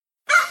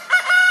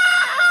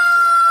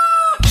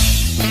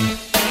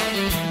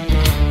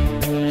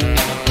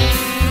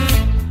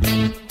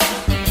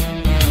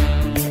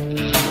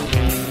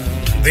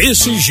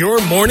This is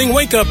your morning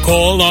wake-up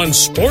call on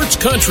Sports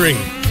Country.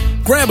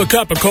 Grab a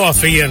cup of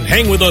coffee and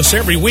hang with us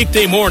every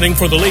weekday morning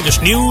for the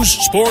latest news,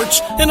 sports,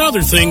 and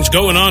other things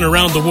going on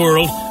around the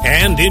world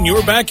and in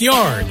your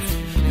backyard.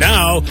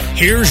 Now,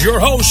 here's your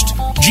host,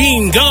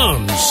 Gene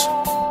Gumbs.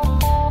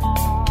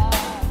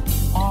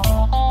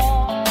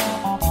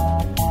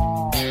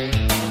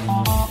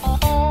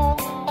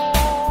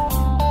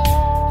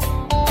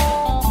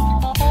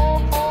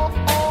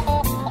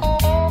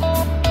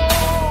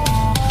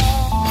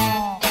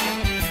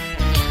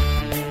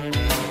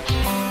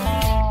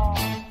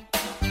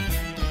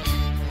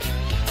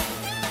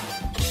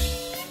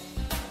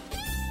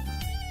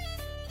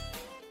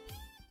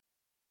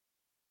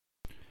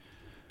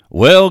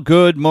 Well,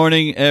 good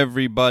morning,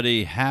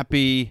 everybody.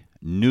 Happy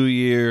New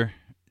Year,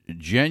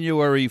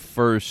 January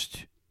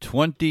 1st,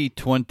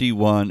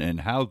 2021.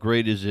 And how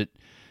great is it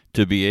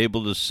to be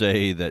able to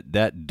say that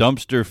that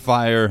dumpster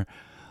fire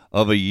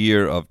of a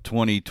year of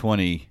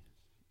 2020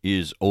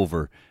 is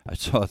over. I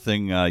saw a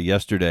thing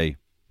yesterday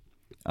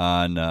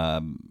on, I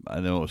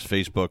don't know, it was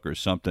Facebook or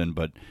something,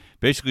 but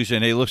basically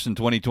saying, hey, listen,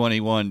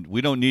 2021,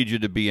 we don't need you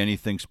to be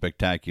anything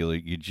spectacular.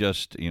 You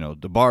just,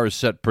 the bar is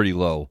set pretty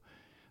low.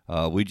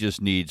 We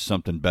just need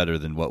something better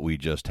than what we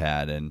just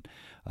had, and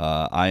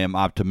I am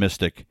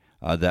optimistic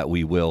that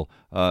we will.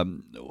 I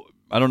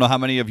don't know how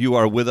many of you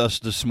are with us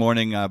this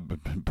morning.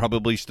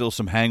 Probably still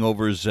some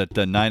hangovers at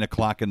 9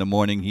 o'clock in the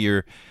morning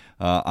here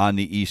on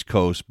the East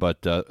Coast,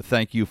 but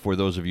thank you for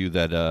those of you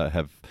that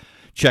have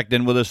checked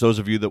in with us, those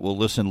of you that will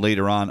listen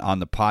later on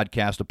the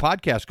podcast. The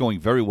podcast going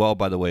very well,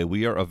 by the way.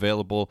 We are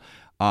available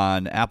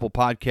on Apple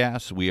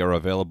Podcasts. We are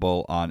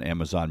available on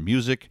Amazon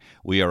Music.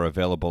 We are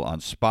available on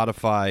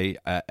Spotify,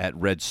 at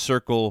Red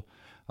Circle.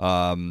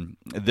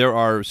 There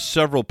are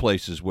several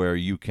places where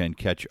you can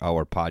catch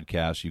our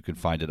podcast. You can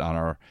find it on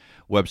our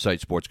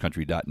website,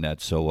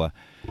 sportscountry.net. So,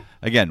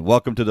 again,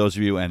 welcome to those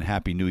of you, and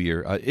Happy New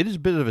Year. It is a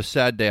bit of a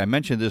sad day. I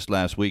mentioned this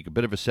last week, a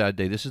bit of a sad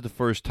day. This is the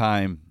first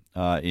time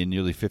in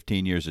nearly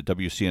 15 years that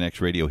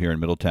WCNX Radio here in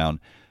Middletown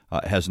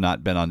has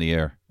not been on the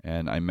air.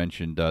 And I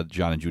mentioned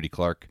John and Judy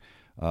Clark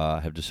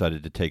have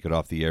decided to take it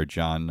off the air.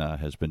 John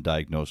has been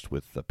diagnosed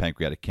with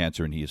pancreatic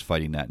cancer, and he is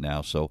fighting that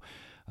now. So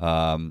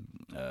going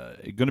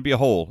to be a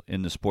hole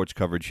in the sports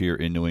coverage here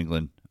in New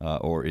England,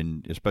 or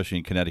especially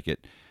in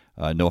Connecticut.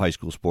 No high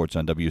school sports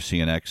on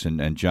WCNX,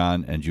 and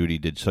John and Judy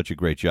did such a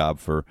great job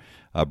for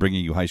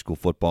bringing you high school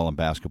football and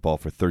basketball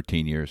for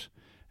 13 years.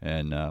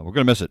 And we're going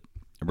to miss it.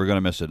 We're going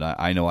to miss it.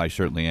 I know I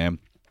certainly am.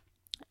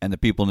 And the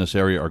people in this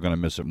area are going to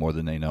miss it more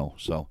than they know.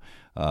 So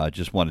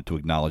just wanted to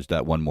acknowledge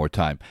that one more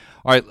time.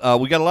 All right,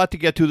 we got a lot to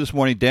get to this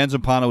morning. Dan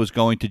Zampano is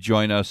going to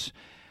join us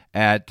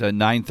at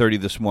 9:30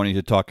 this morning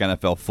to talk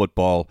NFL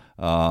football.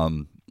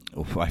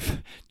 I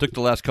took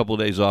the last couple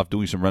of days off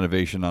doing some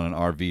renovation on an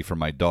RV for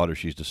my daughter.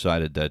 She's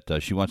decided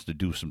that she wants to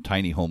do some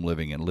tiny home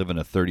living and live in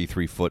a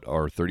 33-foot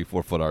or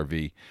 34-foot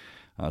RV.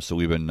 So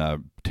we've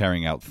been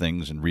tearing out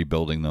things and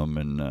rebuilding them,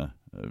 and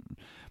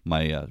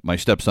my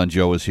stepson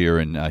Joe is here,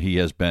 and he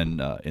has been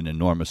an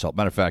enormous help.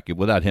 Matter of fact,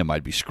 without him,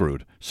 I'd be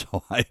screwed.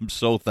 So I am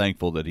so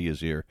thankful that he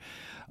is here.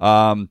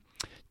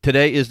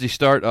 Today is the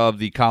start of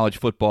the college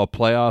football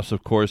playoffs.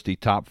 Of course, the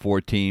top four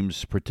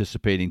teams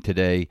participating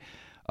today.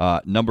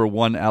 Number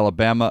 1,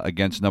 Alabama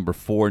against number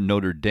 4,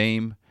 Notre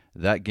Dame.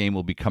 That game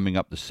will be coming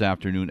up this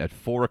afternoon at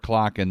 4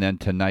 o'clock, and then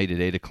tonight at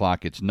 8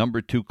 o'clock, it's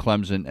number 2,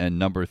 Clemson, and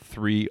number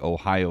 3,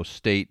 Ohio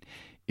State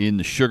in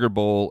the Sugar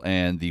Bowl,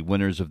 and the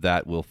winners of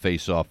that will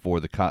face off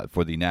for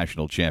the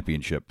national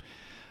championship.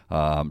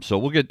 So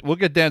we'll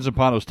get Dan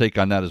Zampano's take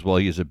on that as well.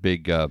 He is a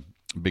big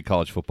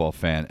college football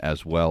fan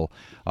as well.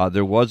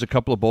 There was a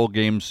couple of bowl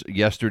games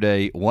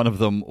yesterday. One of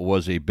them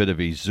was a bit of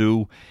a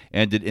zoo,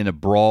 ended in a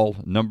brawl.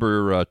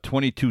 Number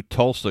 22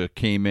 Tulsa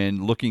came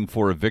in looking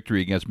for a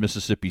victory against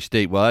Mississippi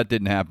State. Well, that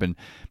didn't happen.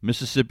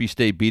 Mississippi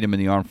State beat them in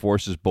the Armed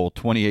Forces Bowl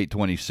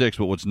 28-26.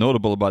 But what's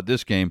notable about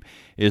this game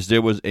is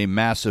there was a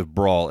massive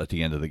brawl at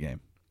the end of the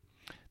game.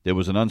 There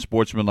was an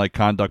unsportsmanlike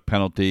conduct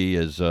penalty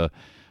as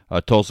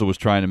Tulsa was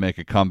trying to make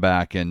a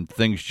comeback, and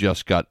things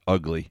just got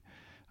ugly.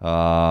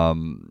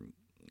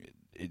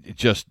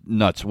 It's just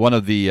nuts. One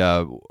of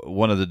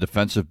the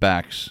defensive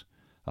backs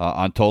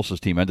on Tulsa's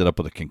team ended up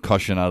with a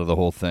concussion out of the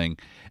whole thing.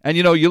 And,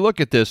 you look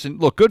at this, and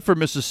look, good for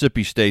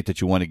Mississippi State that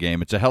you won a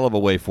game. It's a hell of a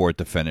way for it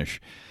to finish.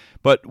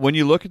 But when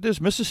you look at this,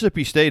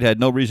 Mississippi State had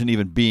no reason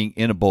even being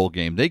in a bowl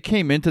game. They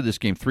came into this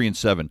game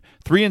 3-7.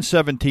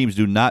 3-7 teams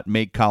do not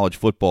make college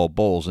football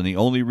bowls, and the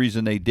only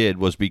reason they did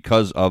was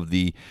because of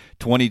the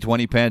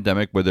 2020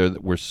 pandemic, where there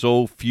were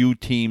so few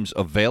teams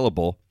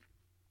available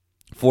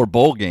for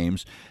bowl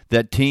games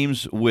that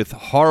teams with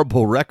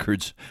horrible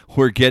records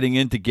were getting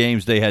into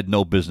games they had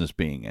no business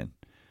being in.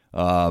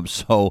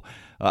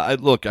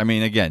 Look, I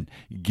mean, again,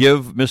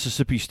 give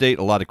Mississippi State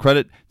a lot of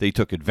credit. They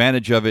took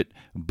advantage of it,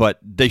 but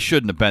they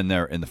shouldn't have been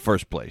there in the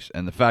first place.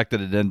 And the fact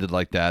that it ended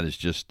like that is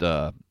just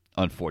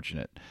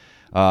unfortunate.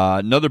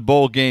 Another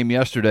bowl game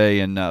yesterday,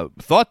 and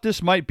thought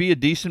this might be a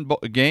decent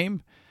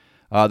game,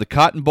 the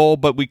Cotton Bowl,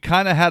 but we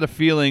kind of had a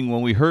feeling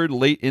when we heard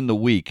late in the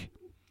week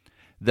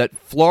that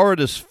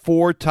Florida's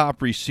 4 top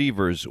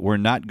receivers were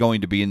not going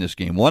to be in this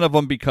game. One of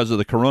them because of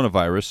the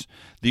coronavirus,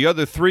 the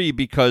other 3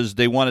 because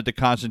they wanted to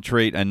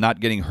concentrate on not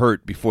getting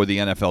hurt before the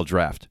NFL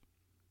draft.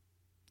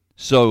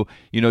 So,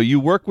 you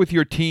work with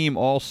your team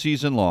all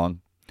season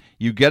long.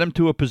 You get them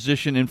to a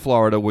position in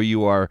Florida where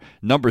you are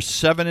number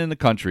 7 in the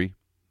country.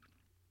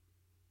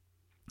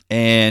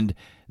 And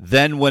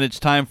then when it's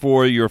time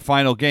for your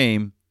final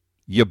game,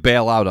 you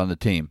bail out on the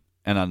team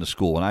and on the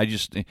school. And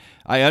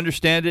I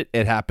understand it.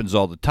 It happens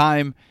all the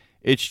time.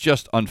 It's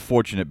just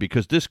unfortunate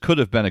because this could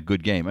have been a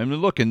good game. I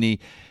mean, look, in the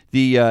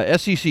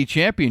SEC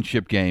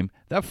championship game,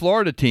 that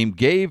Florida team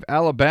gave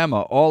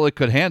Alabama all it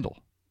could handle.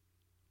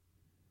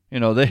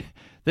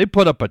 They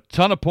put up a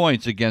ton of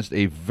points against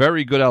a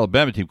very good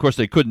Alabama team. Of course,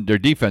 their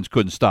defense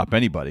couldn't stop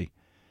anybody.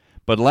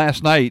 But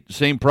last night,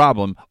 same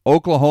problem.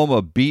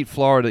 Oklahoma beat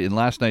Florida in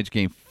last night's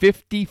game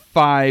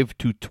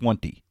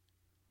 55-20.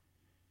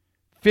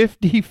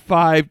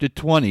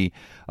 55-20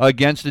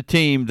 against a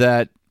team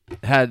that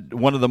had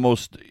one of the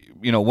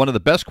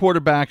best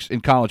quarterbacks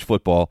in college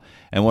football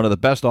and one of the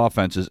best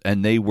offenses,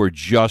 and they were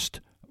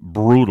just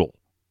brutal.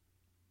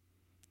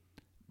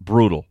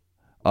 Brutal.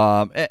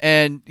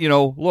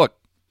 Look,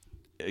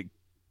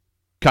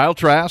 Kyle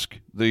Trask,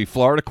 the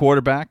Florida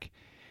quarterback,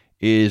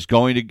 is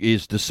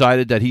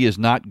decided that he is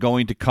not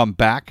going to come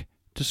back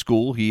to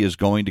school. He is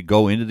going to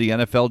go into the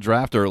NFL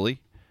draft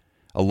early.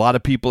 A lot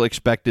of people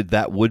expected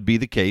that would be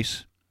the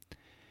case.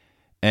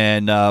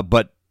 And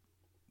but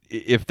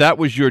if that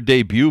was your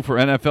debut for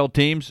NFL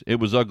teams, it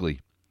was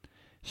ugly.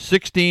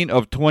 16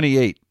 of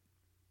 28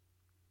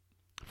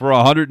 for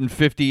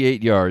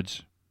 158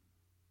 yards,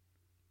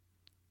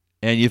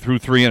 and you threw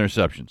 3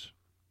 interceptions.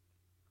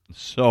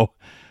 So,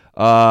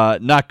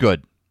 not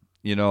good,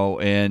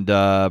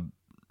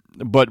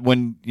 but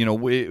when,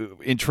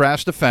 in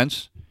Trask's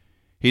defense,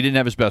 he didn't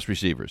have his best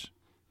receivers.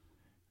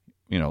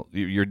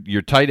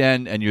 Your tight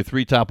end and your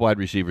 3 top wide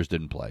receivers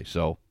didn't play.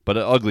 So, but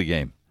an ugly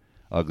game.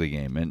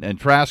 And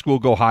Trask will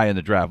go high in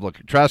the draft.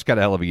 Look, Trask got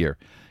a hell of a year.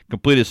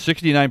 Completed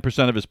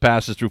 69% of his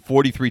passes through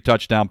 43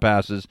 touchdown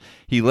passes.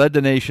 He led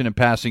the nation in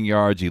passing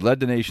yards. He led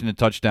the nation in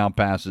touchdown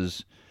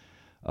passes.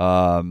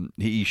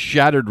 He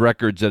shattered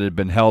records that had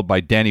been held by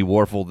Danny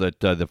Warfel,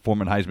 the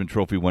former Heisman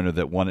Trophy winner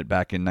that won it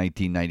back in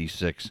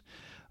 1996.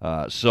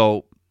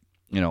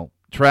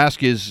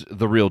 Trask is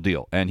the real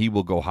deal, and he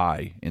will go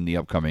high in the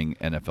upcoming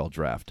NFL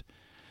draft.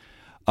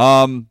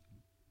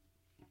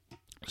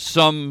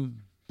 Some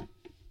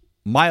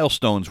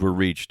milestones were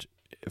reached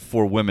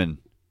for women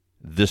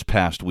this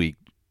past week,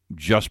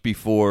 just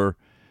before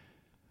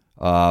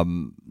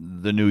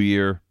the new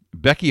year.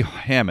 Becky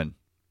Hammon,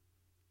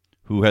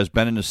 who has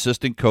been an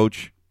assistant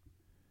coach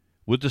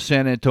with the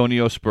San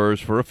Antonio Spurs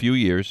for a few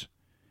years,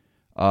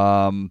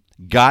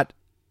 got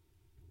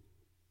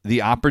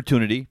the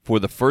opportunity for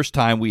the first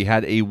time. We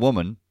had a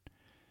woman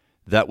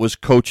that was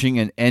coaching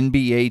an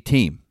NBA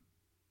team.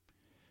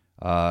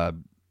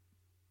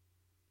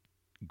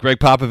 Greg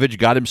Popovich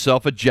got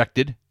himself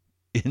ejected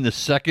in the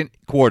second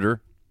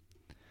quarter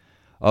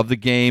of the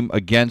game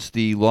against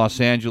the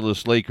Los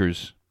Angeles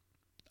Lakers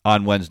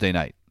on Wednesday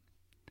night.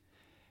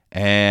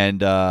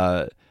 And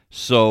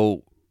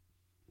so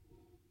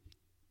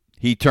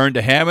he turned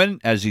to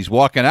Hammond as he's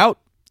walking out,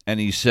 and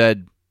he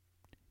said,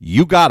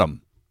 "You got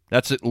him."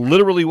 That's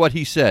literally what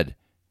he said.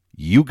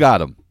 "You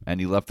got him." And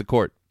he left the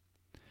court.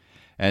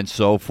 And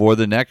so for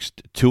the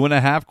next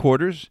 2.5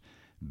 quarters,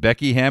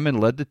 Becky Hammon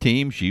led the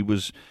team. She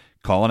was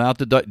calling out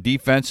the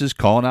defenses,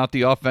 calling out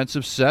the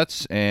offensive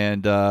sets.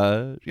 And,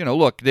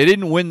 look, they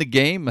didn't win the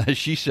game. As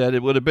she said,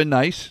 it would have been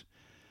nice,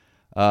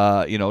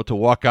 to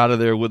walk out of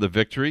there with a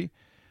victory.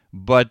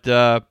 But,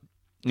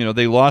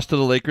 they lost to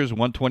the Lakers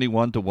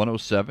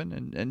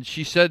 121-107. And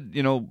she said,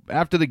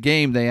 after the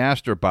game, they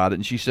asked her about it.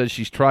 And she said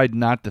she's tried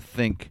not to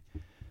think,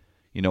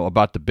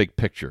 about the big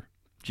picture.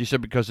 She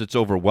said because it's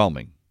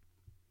overwhelming.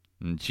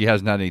 And she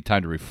hasn't had any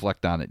time to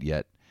reflect on it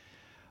yet.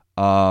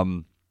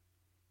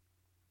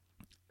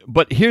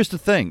 But here's the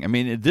thing. I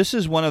mean, this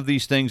is one of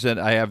these things that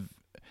I have,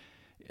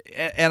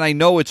 and I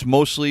know it's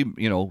mostly,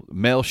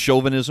 male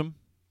chauvinism.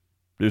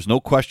 There's no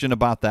question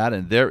about that,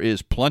 and there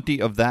is plenty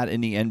of that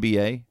in the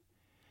NBA.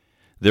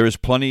 There is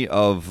plenty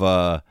of,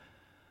 I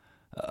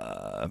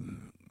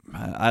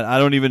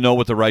don't even know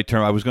what the right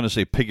term, I was going to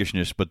say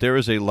piggishness, but there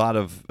is a lot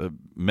of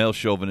male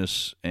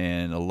chauvinists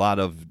and a lot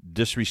of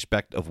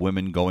disrespect of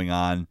women going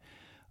on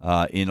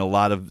in a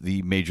lot of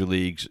the major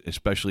leagues,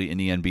 especially in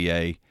the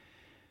NBA.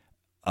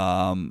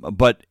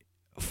 But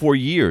for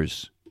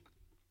years,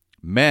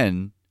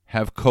 men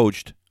have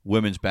coached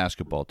women's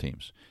basketball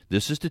teams.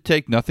 This is to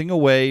take nothing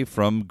away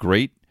from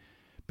great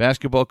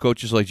basketball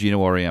coaches like Gino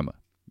Auriemma.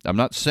 I'm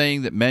not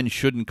saying that men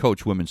shouldn't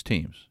coach women's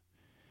teams.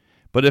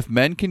 But if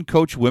men can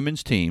coach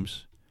women's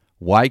teams,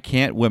 why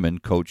can't women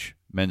coach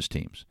men's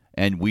teams?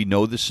 And we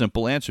know the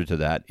simple answer to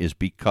that is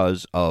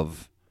because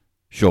of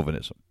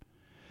chauvinism.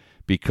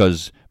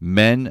 Because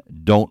men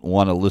don't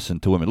want to listen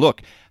to women.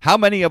 Look, how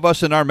many of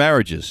us in our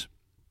marriages,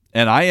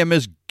 and I am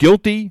as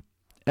guilty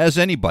as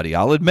anybody,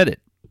 I'll admit it,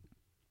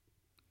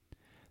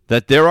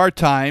 that there are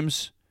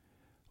times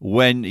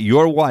when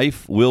your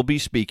wife will be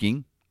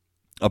speaking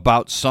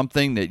about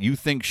something that you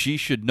think she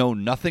should know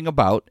nothing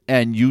about,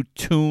 and you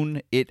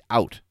tune it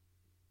out.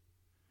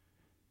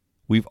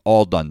 We've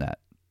all done that.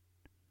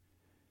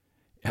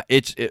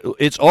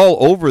 It's all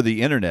over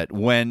the internet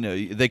when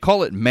they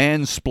call it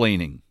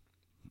mansplaining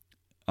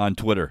on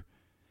Twitter.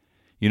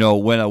 You know,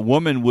 when a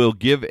woman will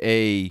give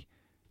an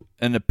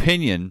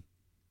opinion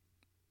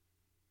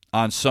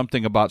on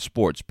something about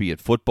sports, be it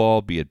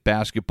football, be it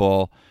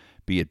basketball,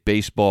 be it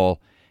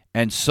baseball,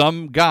 and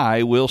some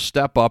guy will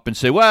step up and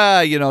say,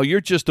 well, you know,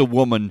 you're just a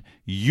woman.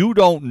 You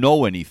don't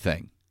know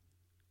anything.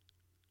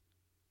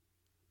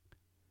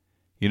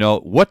 You know,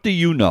 what do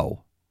you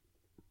know?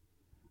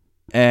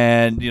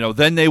 And, you know,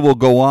 then they will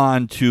go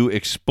on to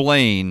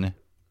explain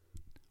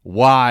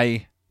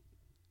why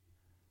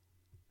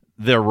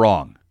they're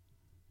wrong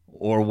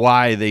or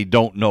why they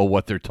don't know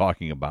what they're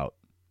talking about.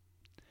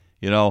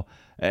 You know,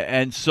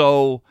 and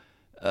so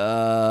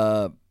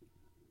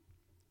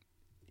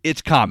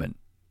it's common.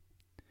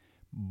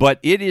 But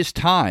it is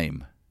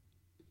time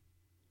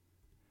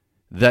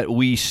that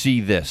we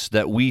see this,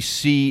 that we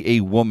see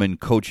a woman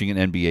coaching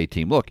an NBA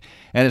team. Look,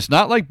 and it's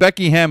not like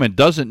Becky Hammon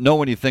doesn't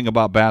know anything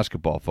about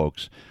basketball,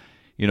 folks.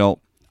 You know,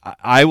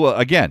 I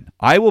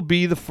will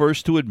be the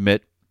first to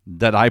admit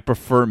that I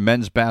prefer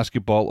men's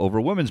basketball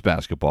over women's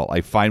basketball. I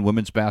find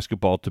women's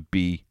basketball to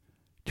be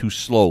too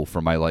slow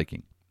for my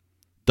liking.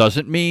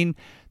 Doesn't mean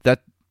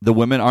that the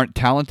women aren't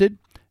talented.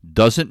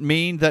 Doesn't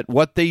mean that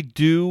what they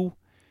do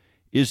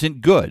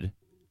isn't good.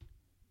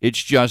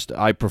 It's just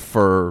I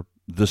prefer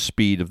the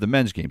speed of the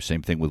men's game.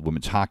 Same thing with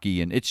women's hockey,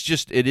 and it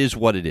is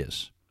what it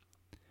is.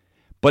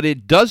 But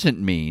it doesn't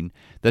mean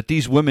that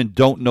these women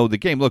don't know the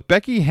game. Look,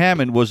 Becky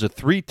Hammon was a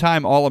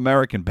 3-time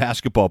All-American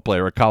basketball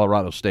player at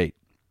Colorado State.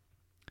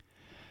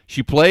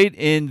 She played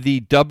in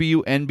the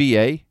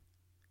WNBA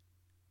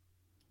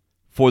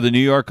for the New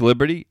York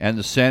Liberty and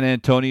the San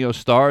Antonio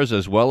Stars,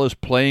 as well as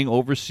playing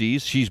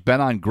overseas. She's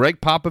been on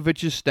Greg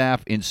Popovich's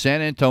staff in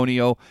San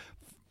Antonio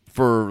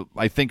for,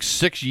 I think,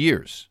 6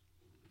 years.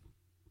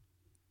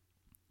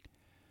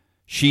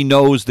 She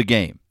knows the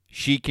game.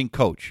 She can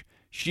coach.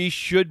 She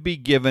should be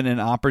given an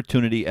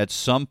opportunity at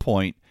some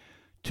point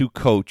to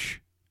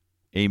coach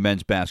a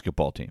men's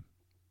basketball team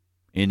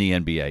in the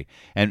NBA.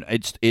 And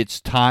it's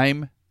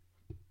time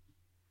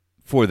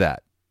for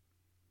that.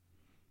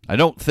 I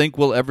don't think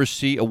we'll ever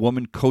see a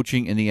woman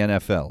coaching in the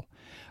NFL.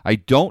 I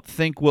don't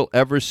think we'll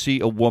ever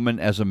see a woman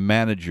as a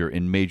manager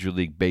in Major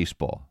League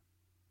Baseball.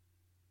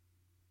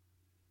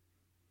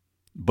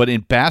 But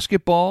in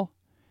basketball,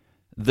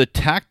 the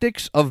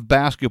tactics of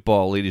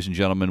basketball, ladies and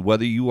gentlemen,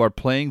 whether you are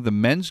playing the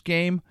men's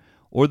game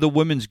or the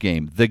women's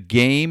game, the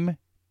game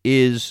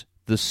is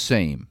the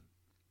same.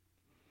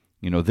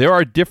 You know, there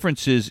are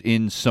differences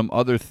in some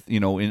other,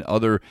 in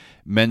other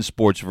men's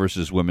sports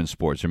versus women's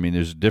sports. I mean,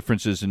 there's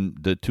differences in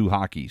the two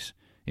hockeys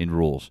in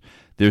rules.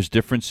 There's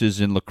differences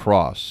in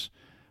lacrosse.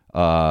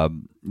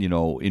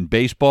 In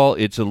baseball,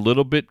 it's a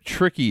little bit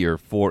trickier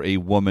for a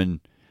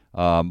woman.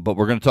 But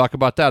we're going to talk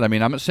about that. I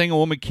mean, I'm not saying a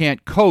woman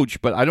can't coach,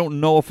 but I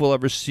don't know if we'll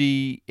ever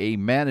see a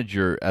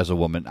manager as a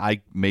woman.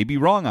 I may be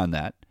wrong on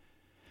that.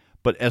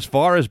 But as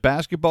far as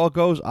basketball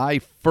goes, I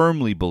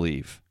firmly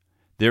believe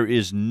there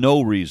is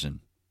no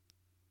reason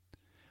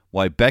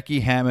why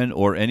Becky Hammon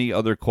or any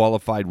other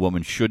qualified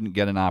woman shouldn't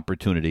get an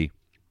opportunity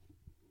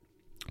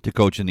to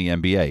coach in the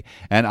NBA.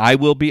 And I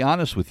will be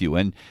honest with you,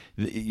 and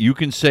you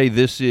can say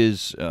this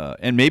is,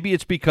 and maybe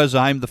it's because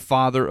I'm the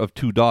father of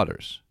 2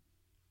 daughters,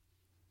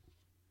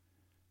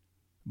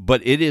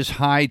 but it is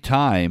high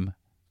time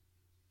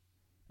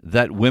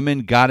that women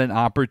got an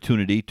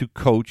opportunity to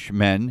coach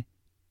men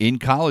in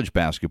college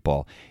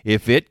basketball.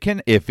 If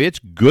it's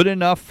good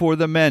enough for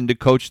the men to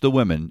coach the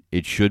women,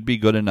 it should be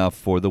good enough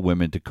for the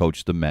women to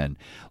coach the men.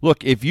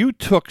 Look, if you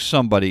took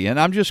somebody, and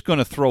I'm just going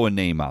to throw a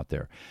name out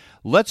there.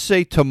 Let's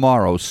say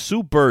tomorrow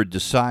Sue Bird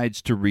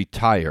decides to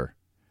retire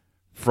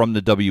from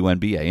the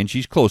WNBA, and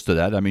she's close to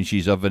that. I mean,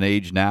 she's of an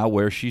age now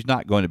where she's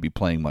not going to be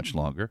playing much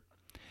longer.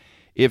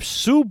 If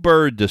Sue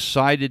Bird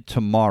decided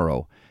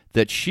tomorrow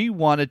that she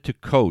wanted to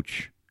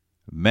coach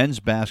men's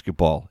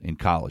basketball in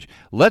college,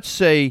 let's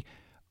say,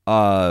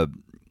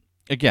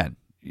 again,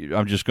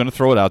 I'm just going to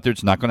throw it out there.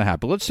 It's not going to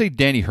happen. Let's say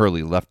Danny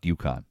Hurley left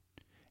UConn,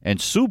 and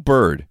Sue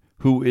Bird,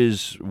 who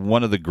is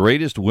one of the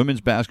greatest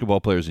women's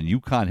basketball players in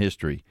UConn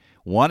history,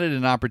 wanted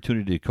an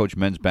opportunity to coach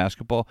men's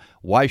basketball.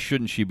 Why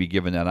shouldn't she be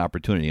given that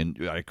opportunity?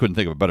 And I couldn't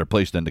think of a better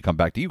place than to come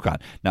back to UConn.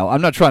 Now,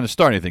 I'm not trying to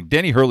start anything.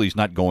 Danny Hurley's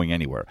not going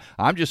anywhere.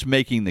 I'm just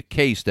making the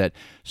case that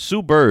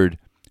Sue Bird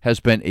was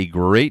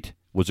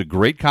a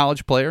great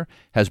college player,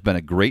 has been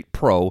a great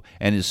pro,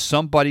 and is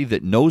somebody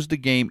that knows the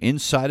game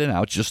inside and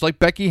out, just like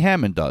Becky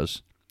Hammon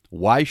does.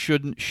 Why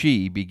shouldn't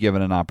she be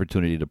given an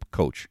opportunity to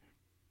coach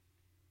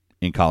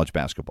in college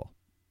basketball?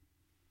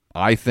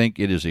 I think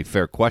it is a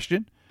fair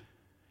question,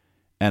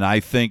 and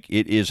I think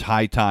it is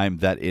high time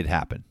that it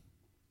happen.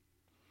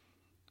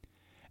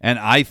 And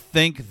I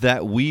think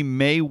that we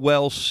may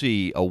well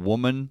see a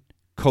woman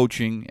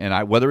coaching,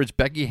 and whether it's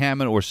Becky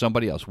Hammon or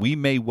somebody else, we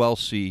may well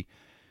see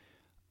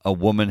a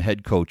woman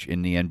head coach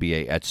in the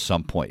NBA at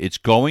some point. It's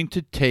going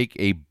to take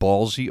a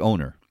ballsy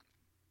owner.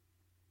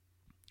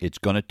 It's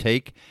going to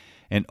take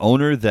an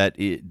owner that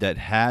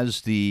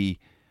has the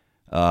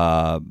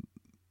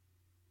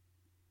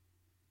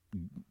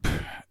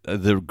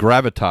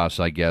gravitas,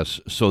 I guess,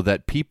 so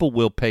that people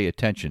will pay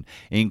attention,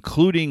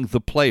 including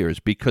the players,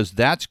 because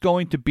that's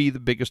going to be the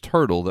biggest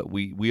hurdle that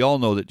we all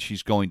know that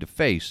she's going to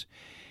face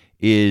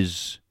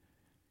is,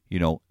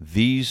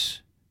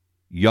 these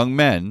young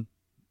men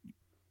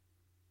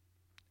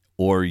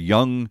or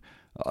young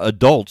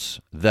adults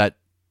that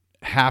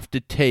have to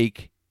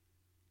take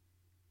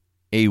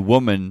a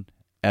woman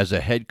as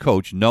a head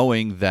coach,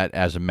 knowing that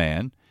as a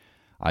man,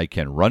 I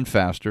can run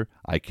faster,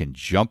 I can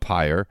jump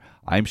higher,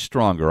 I'm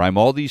stronger, I'm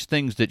all these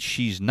things that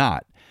she's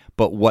not.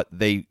 But what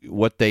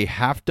they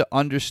have to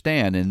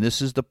understand, and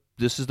this is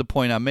the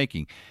point I'm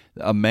making,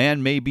 a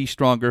man may be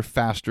stronger,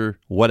 faster,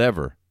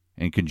 whatever,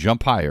 and can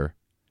jump higher.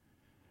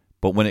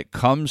 But when it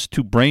comes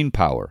to brain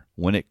power,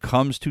 when it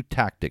comes to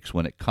tactics,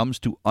 when it comes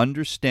to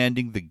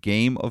understanding the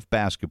game of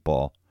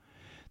basketball,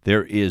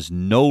 there is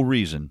no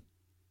reason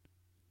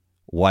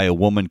why a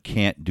woman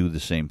can't do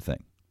the same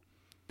thing.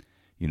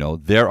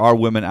 There are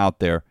women out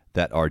there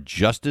that are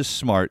just as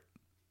smart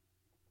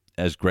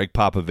as Greg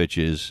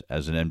Popovich is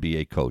as an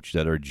NBA coach,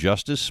 that are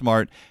just as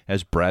smart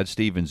as Brad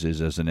Stevens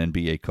is as an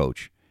NBA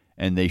coach,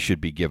 and they should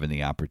be given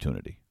the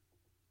opportunity.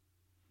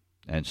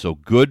 And so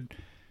good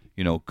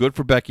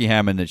for Becky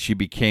Hammon that she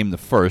became the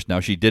first. Now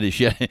she did it.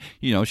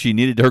 She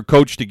needed her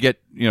coach to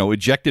get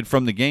ejected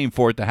from the game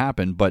for it to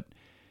happen. But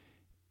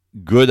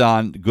good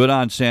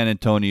on San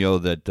Antonio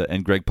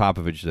and Greg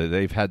Popovich that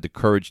they've had the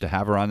courage to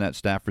have her on that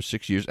staff for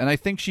 6 years, and I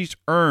think she's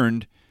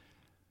earned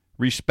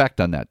respect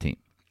on that team.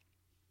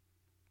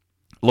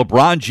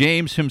 LeBron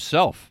James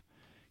himself,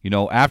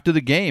 after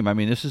the game. I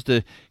mean, this is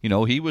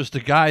he was the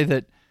guy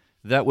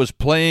that was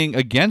playing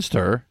against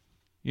her.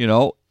 He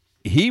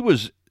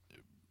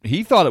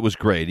thought it was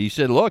great. He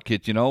said, look,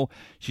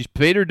 she's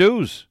paid her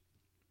dues.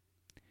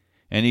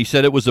 And he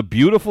said it was a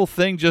beautiful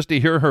thing just to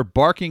hear her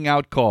barking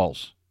out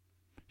calls.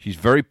 She's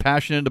very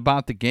passionate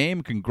about the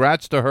game.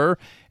 Congrats to her,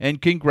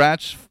 and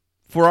congrats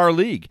for our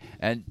league.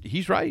 And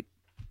he's right.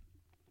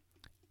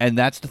 And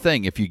that's the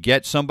thing. If you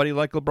get somebody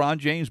like LeBron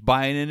James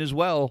buying in as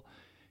well,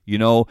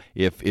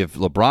 if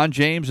LeBron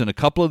James and a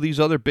couple of these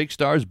other big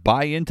stars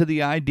buy into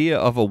the idea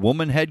of a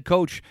woman head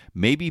coach,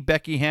 maybe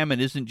Becky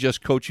Hammon isn't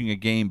just coaching a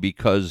game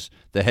because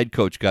the head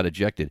coach got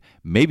ejected.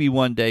 Maybe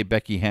one day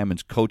Becky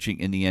Hammon's coaching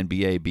in the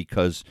NBA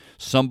because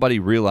somebody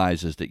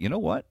realizes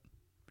that,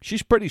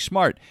 she's pretty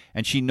smart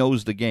and she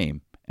knows the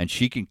game and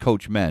she can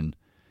coach men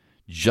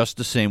just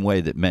the same way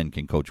that men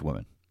can coach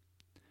women.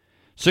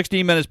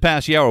 16 minutes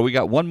past the hour. We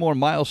got one more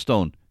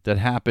milestone that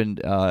happened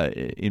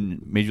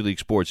in Major League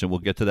Sports, and we'll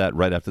get to that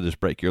right after this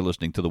break. You're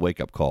listening to the Wake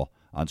Up Call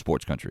on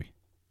Sports Country.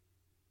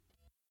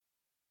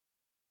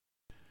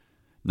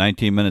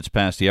 19 minutes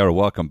past the hour.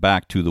 Welcome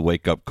back to the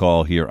Wake Up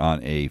Call here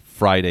on a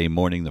Friday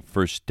morning, the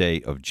first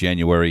day of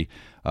January.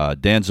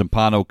 Dan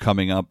Zampano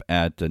coming up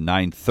at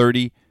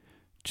 9:30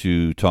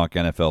 to talk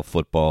NFL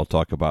football,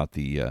 talk about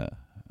the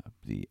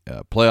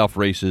playoff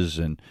races,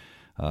 and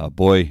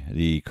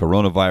the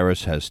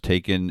coronavirus has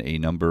taken a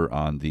number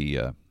on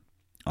the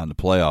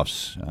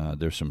playoffs.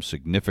 There's some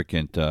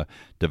significant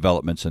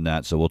developments in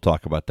that, so we'll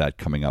talk about that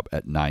coming up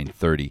at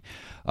 9:30.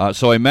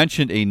 So I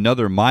mentioned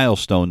another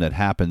milestone that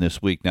happened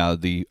this week. Now,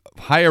 the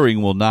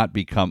hiring will not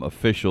become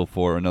official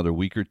for another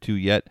week or two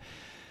yet,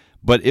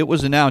 but it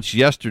was announced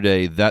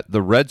yesterday that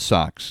the Red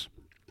Sox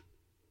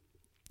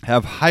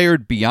have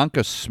hired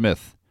Bianca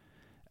Smith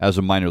as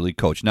a minor league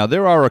coach. Now,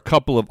 there are a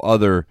couple of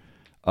other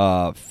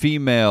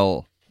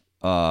female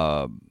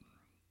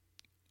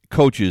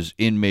coaches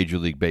in Major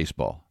League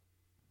Baseball.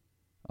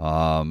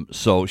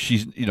 So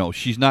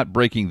she's not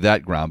breaking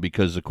that ground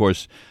because, of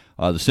course,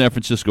 the San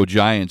Francisco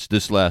Giants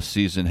this last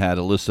season had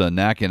Alyssa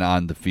Nakken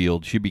on the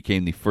field. She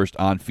became the first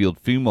on-field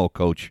female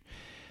coach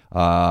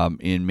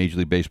in Major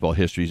League Baseball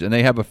histories. And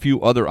they have a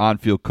few other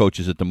on-field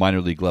coaches at the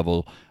minor league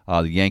level.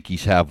 The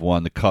Yankees have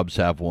one, the Cubs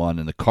have one,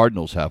 and the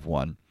Cardinals have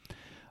one.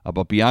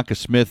 But Bianca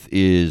Smith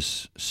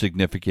is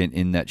significant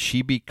in that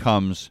she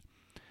becomes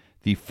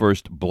the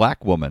first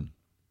black woman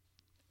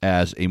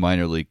as a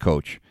minor league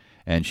coach.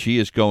 And she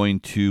is going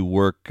to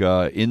work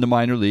in the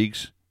minor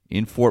leagues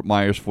in Fort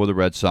Myers for the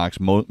Red Sox,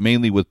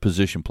 mainly with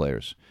position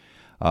players.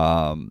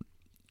 And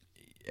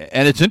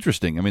it's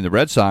interesting. I mean, the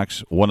Red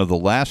Sox, one of the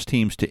last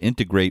teams to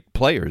integrate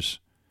players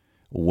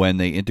when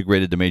they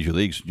integrated the major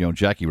leagues.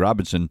 Jackie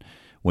Robinson,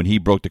 when he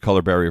broke the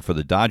color barrier for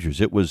the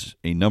Dodgers, it was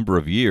a number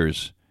of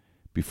years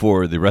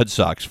before the Red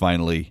Sox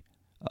finally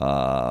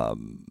got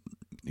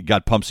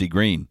Pumpsy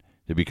Green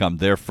to become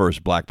their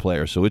first black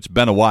player. So it's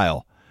been a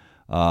while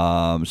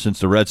since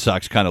the Red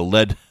Sox kind of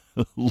led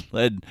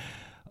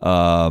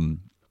the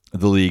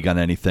league on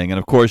anything. And,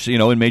 of course,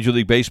 in Major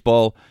League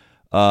Baseball,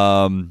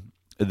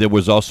 there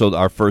was also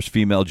our first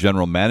female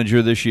general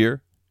manager this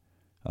year,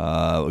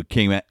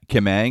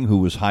 Kim Ang, who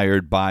was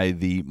hired by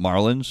the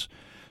Marlins.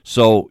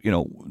 So,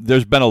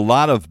 there's been a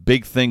lot of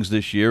big things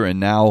this year, and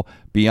now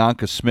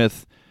Bianca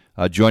Smith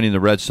joining the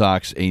Red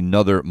Sox,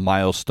 another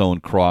milestone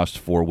crossed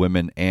for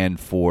women and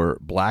for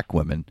black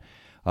women.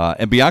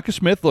 And Bianca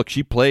Smith, look,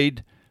 she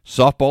played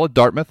softball at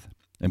Dartmouth.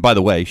 And by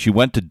the way, she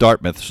went to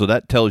Dartmouth, so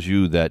that tells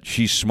you that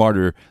she's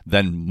smarter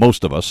than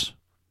most of us.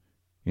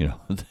 You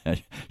know,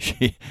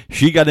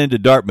 she got into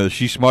Dartmouth.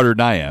 She's smarter than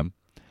I am.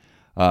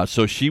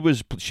 So she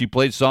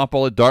played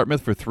softball at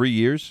Dartmouth for 3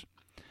 years.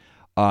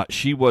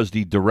 She was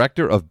the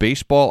director of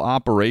baseball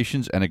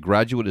operations and a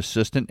graduate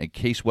assistant at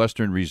Case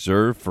Western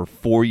Reserve for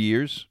 4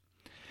 years.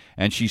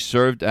 And she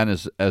served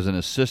as an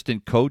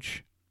assistant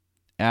coach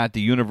at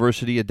the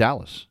University of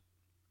Dallas.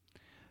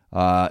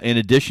 In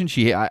addition,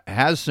 she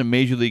has some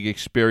Major League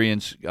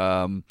experience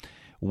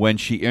when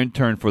she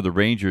interned for the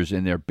Rangers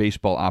in their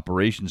baseball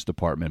operations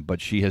department, but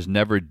she has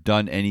never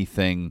done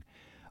anything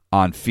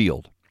on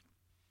field.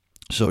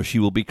 So she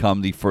will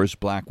become the first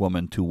black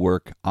woman to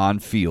work on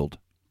field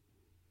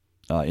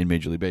in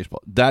Major League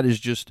Baseball.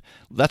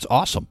 That's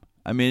awesome.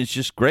 I mean, it's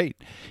just great.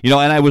 You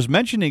know, and I was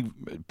mentioning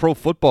pro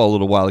football a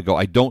little while ago.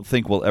 I don't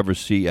think we'll ever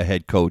see a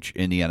head coach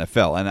in the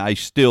NFL, and I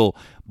still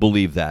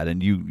believe that,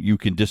 and you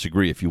can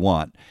disagree if you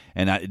want.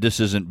 And this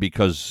isn't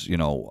because, you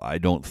know, I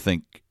don't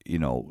think, you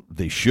know,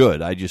 they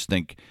should. I just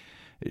think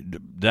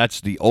that's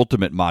the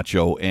ultimate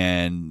macho,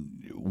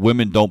 and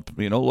women don't,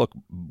 you know, look,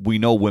 we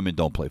know women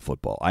don't play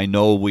football. I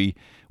know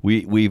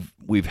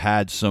we've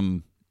had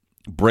some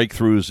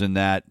breakthroughs in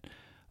that.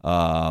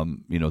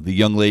 You know, the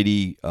young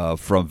lady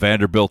from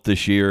Vanderbilt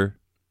this year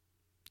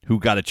who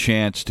got a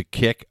chance to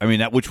kick. I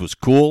mean, which was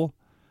cool.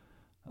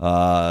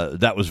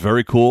 That was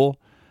very cool.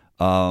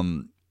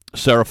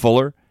 Sarah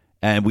Fuller.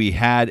 And we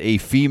had a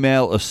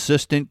female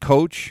assistant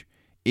coach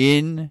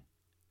in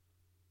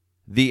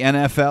the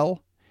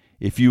NFL.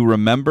 If you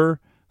remember,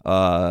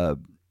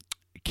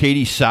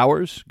 Katie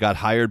Sowers got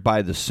hired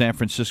by the San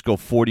Francisco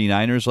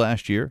 49ers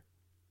last year.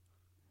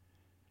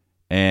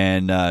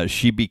 And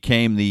she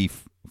became the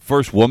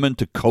first woman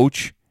to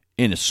coach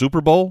in a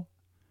Super Bowl,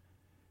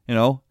 you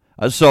know.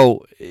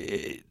 So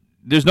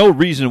there's no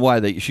reason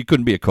why she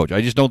couldn't be a coach. I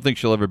just don't think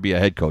she'll ever be a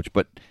head coach.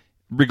 But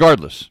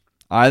regardless,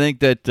 I think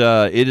that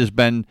it has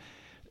been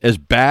as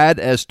bad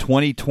as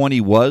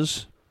 2020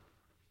 was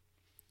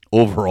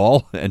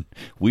overall, and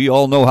we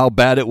all know how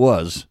bad it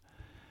was.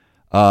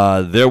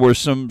 There were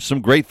some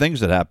great things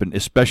that happened,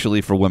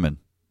 especially for women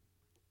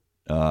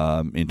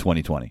in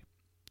 2020.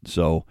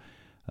 So.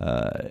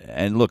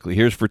 And look,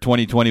 here's for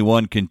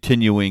 2021,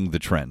 continuing the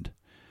trend.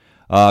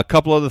 A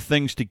couple other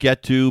things to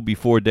get to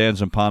before Dan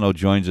Zampano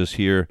joins us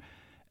here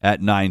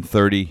at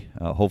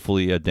 9:30.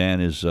 Hopefully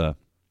Dan is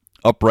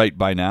upright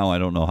by now. I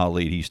don't know how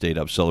late he stayed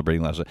up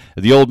celebrating last night.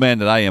 The old man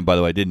that I am, by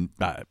the way, didn't.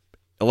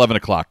 11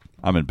 o'clock,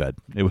 I'm in bed.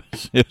 It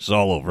was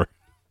all over.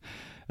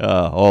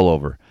 All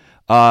over.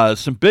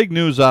 Some big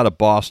news out of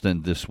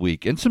Boston this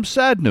week, and some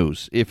sad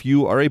news if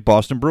you are a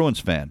Boston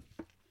Bruins fan.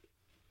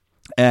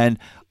 And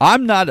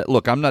I'm not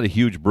a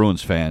huge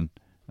Bruins fan.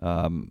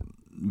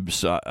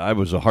 So I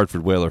was a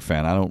Hartford Whaler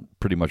fan. I don't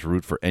pretty much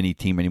root for any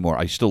team anymore.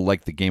 I still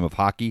like the game of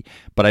hockey,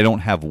 but I don't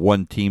have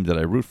one team that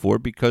I root for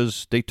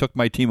because they took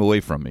my team away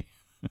from me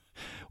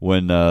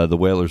when the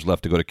Whalers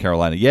left to go to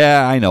Carolina.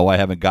 Yeah, I know I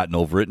haven't gotten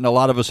over it, and a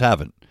lot of us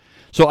haven't.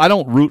 So I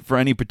don't root for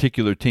any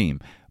particular team.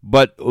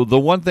 But the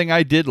one thing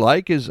I did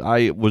like is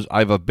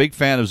I'm a big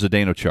fan of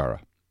Zdeno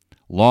Chara,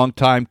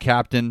 longtime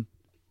captain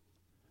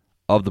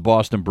of the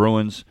Boston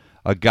Bruins.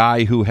 A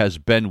guy who has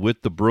been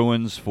with the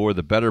Bruins for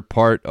the better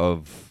part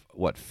of,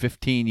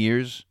 15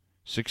 years,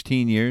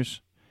 16 years?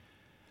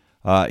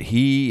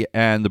 He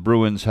and the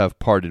Bruins have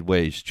parted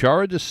ways.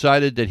 Chara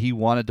decided that he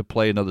wanted to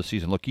play another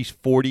season. Look, he's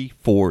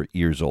 44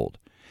 years old.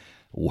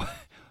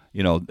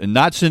 You know,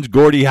 not since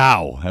Gordie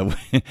Howe.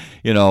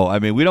 You know, I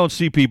mean, we don't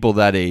see people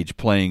that age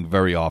playing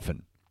very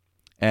often.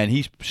 And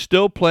he's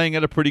still playing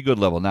at a pretty good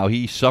level. Now,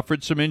 he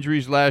suffered some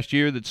injuries last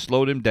year that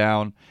slowed him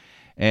down.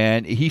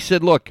 And he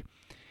said, look,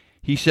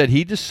 he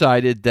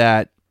decided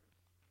that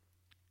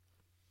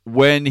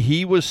when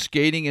he was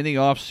skating in the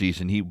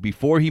offseason,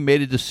 before he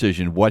made a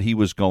decision what he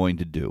was going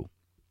to do,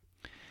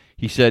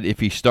 he said if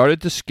he started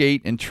to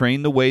skate and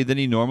train the way that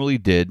he normally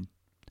did,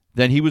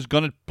 then he was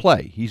going to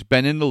play. He's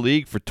been in the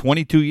league for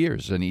 22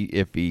 years, and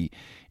if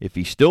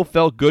he still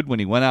felt good when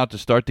he went out to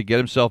start to get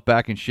himself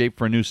back in shape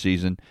for a new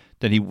season,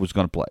 then he was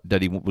going to play,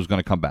 that he was going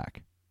to come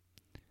back.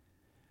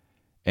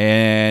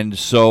 And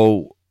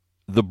so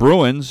the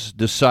Bruins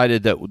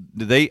decided that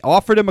they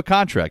offered him a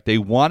contract. They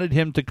wanted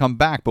him to come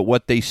back, but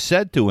what they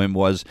said to him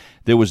was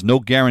there was no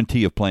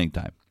guarantee of playing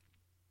time.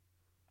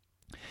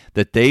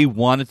 That they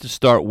wanted to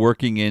start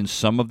working in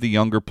some of the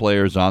younger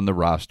players on the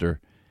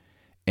roster,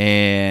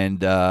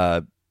 and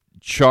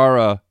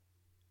Chara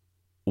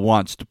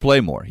wants to play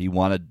more. He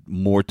wanted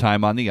more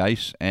time on the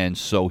ice, and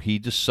so he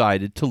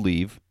decided to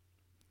leave,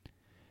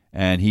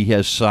 and he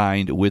has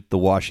signed with the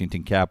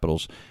Washington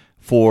Capitals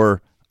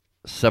for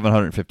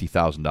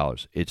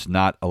 $750,000. It's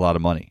not a lot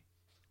of money.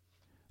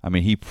 I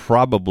mean, he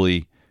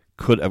probably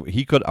could.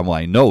 Well,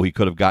 I know he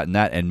could have gotten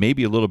that, and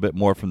maybe a little bit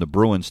more from the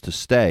Bruins to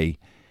stay,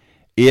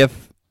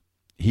 if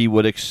he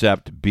would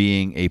accept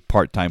being a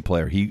part-time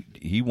player.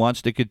 He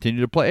wants to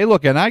continue to play. Hey,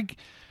 look,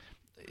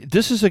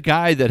 this is a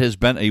guy that has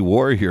been a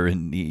warrior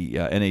in the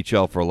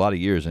NHL for a lot of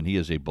years, and he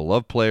is a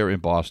beloved player in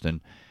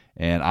Boston,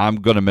 and I'm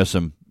going to miss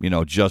him,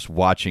 just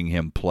watching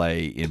him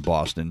play in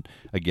Boston.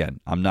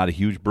 Again, I'm not a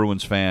huge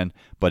Bruins fan,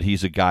 but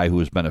he's a guy who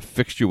has been a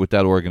fixture with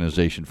that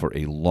organization for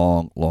a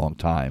long, long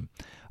time,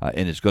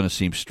 and it's going to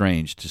seem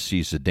strange to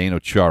see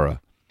Zdeno Chara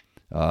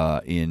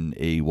in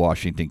a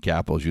Washington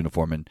Capitals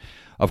uniform. And,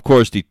 of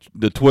course,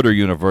 the Twitter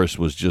universe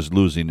was just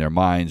losing their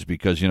minds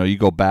because, you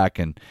go back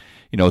and,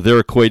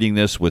 they're equating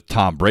this with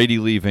Tom Brady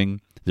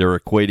leaving. They're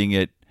equating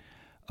it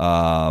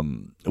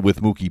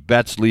with Mookie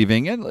Betts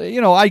leaving. And,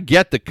 I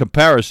get the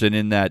comparison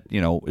in that,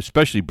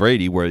 especially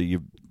Brady, where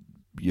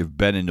you've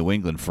been in New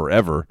England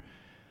forever.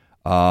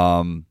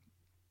 So,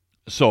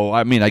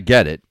 I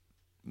get it.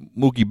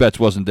 Mookie Betts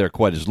wasn't there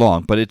quite as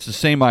long, but it's the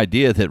same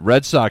idea that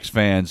Red Sox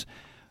fans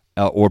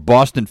or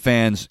Boston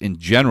fans in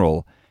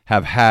general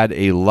have had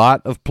a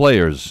lot of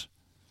players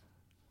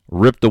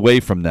ripped away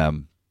from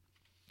them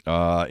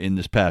in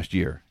this past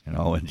year,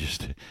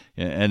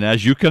 and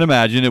as you can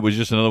imagine, it was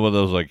just another one of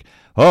those like,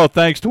 oh,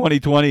 thanks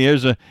 2020,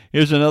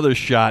 here's another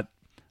shot,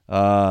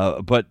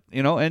 but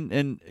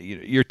and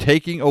you're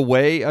taking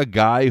away a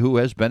guy who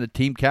has been a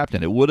team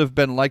captain. It would have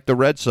been like the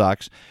Red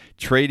Sox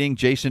trading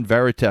Jason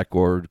Varitek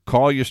or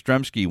Carl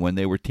Yastrzemski when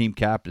they were team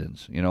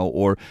captains,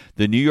 or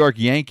the New York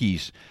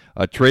Yankees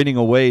trading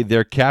away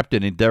their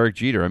captain in Derek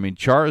Jeter.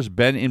 Chara's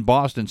been in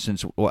Boston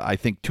since, I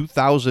think,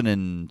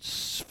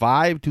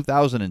 2005,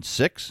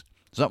 2006,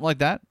 something like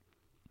that.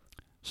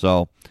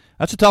 So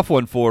that's a tough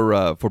one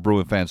for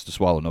Bruin fans to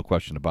swallow, no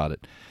question about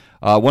it.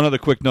 One other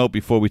quick note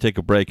before we take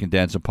a break, and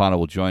Dan Zampano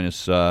will join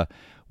us.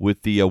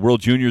 With the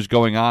World Juniors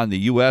going on, the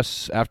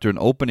U.S., after an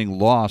opening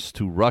loss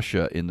to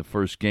Russia in the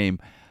first game,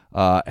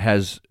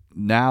 has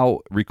now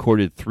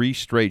recorded 3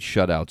 straight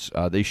shutouts.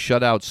 They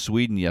shut out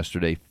Sweden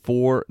yesterday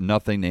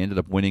 4-0. They ended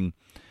up winning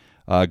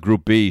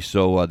Group B.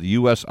 So the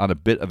U.S. on a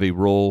bit of a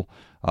roll.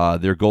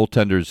 Their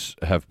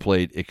goaltenders have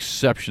played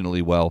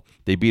exceptionally well.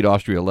 They beat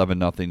Austria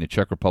 11-0, the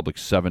Czech Republic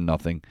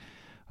 7-0.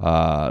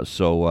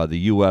 So the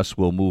U.S.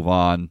 will move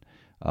on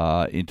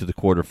into the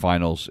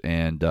quarterfinals.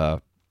 And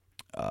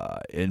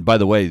by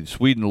the way,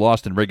 Sweden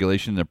lost in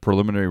regulation in the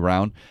preliminary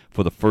round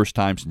for the first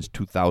time since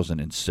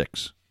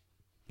 2006.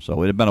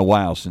 So it had been a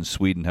while since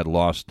Sweden had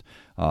lost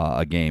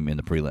a game in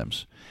the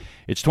prelims.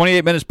 It's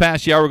 28 minutes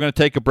past the hour. We're going to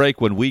take a break.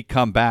 When we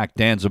come back,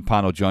 Dan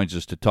Zampano joins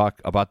us to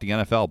talk about the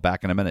NFL.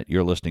 Back in a minute.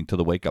 You're listening to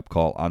The Wake Up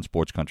Call on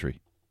Sports Country.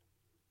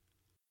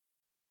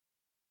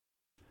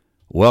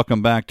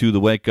 Welcome back to The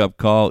Wake Up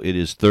Call. It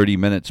is 30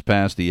 minutes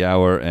past the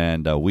hour,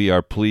 and we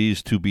are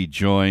pleased to be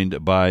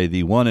joined by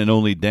the one and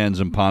only Dan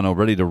Zampano,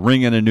 ready to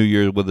ring in a new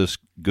year with us.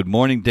 Good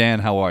morning, Dan.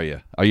 How are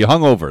you? Are you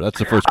hungover? That's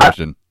the first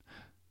question.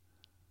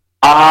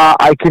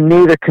 I can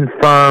neither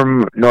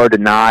confirm nor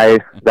deny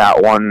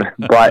that one,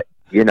 but,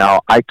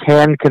 I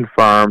can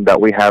confirm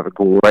that we have a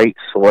great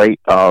slate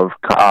of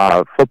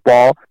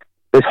football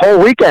this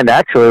whole weekend,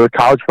 actually, with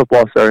college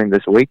football starting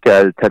this week,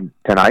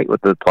 tonight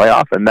with the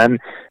playoff, and then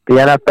the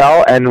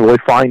NFL, and we'll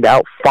find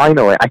out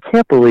finally. I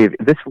can't believe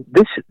this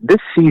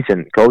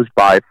season goes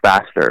by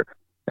faster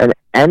than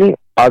any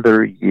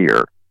other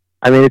year.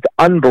 It's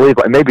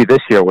unbelievable. And maybe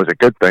this year was a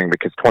good thing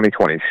because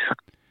 2020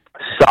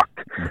 sucked,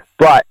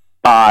 but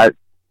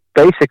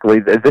basically,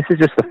 this is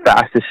just the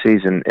fastest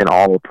season in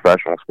all of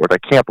professional sports. I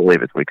can't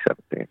believe it's week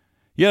 17.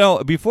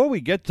 Before we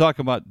get to talk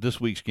about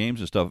this week's games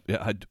and stuff,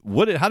 how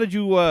did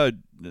you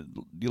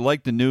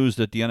like the news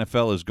that the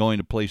NFL is going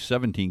to play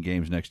 17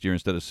 games next year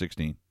instead of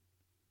 16?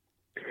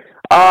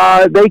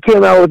 They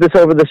came out with this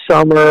over the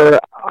summer.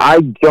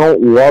 I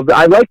don't love it.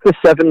 I like the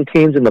 7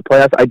 teams in the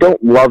playoffs. I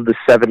don't love the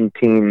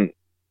 17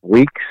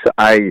 weeks.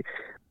 I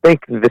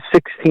think the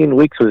 16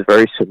 weeks was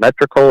very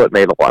symmetrical. It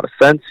made a lot of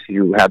sense.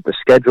 You have the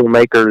schedule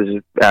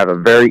makers have a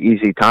very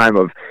easy time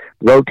of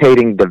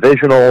rotating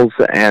divisionals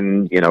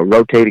and,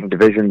 rotating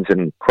divisions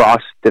and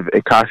cross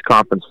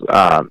conference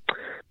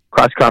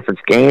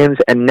games.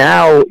 And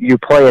now you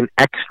play an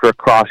extra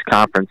cross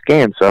conference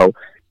game. So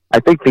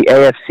I think the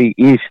AFC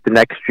East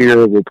next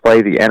year will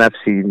play the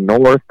NFC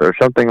North or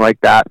something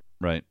like that.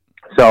 Right.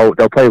 So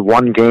they'll play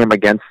one game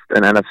against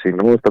an NFC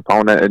North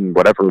opponent in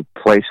whatever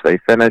place they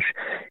finish.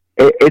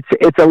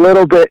 It's a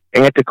little bit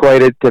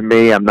antiquated to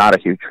me. I'm not a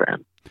huge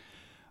fan.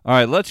 All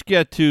right, let's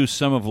get to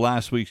some of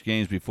last week's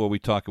games before we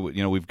talk.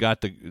 We've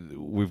got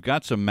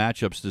some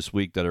matchups this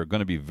week that are going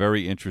to be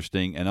very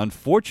interesting, and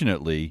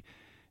unfortunately,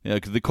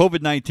 the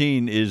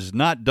COVID-19 is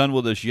not done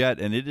with us yet,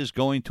 and it is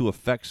going to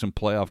affect some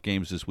playoff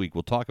games this week.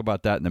 We'll talk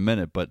about that in a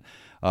minute, but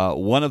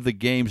one of the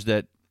games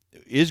that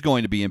is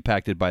going to be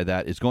impacted by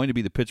that is going to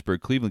be the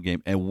Pittsburgh-Cleveland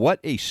game, and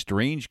what a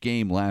strange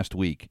game last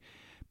week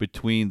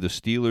between the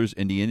Steelers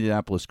and the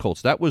Indianapolis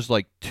Colts. That was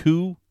like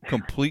 2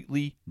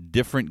 completely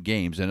different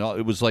games. And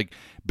it was like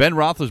Ben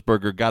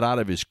Roethlisberger got out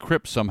of his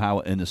crypt somehow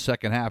in the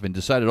second half and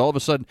decided all of a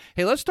sudden,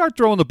 hey, let's start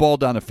throwing the ball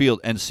down the field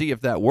and see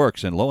if that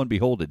works. And lo and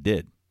behold, it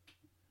did.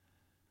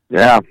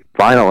 Yeah,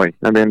 finally.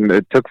 I mean,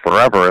 it took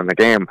forever in the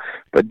game.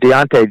 But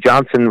Deontay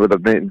Johnson with a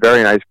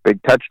very nice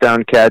big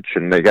touchdown catch,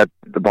 and they got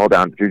the ball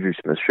down to Juju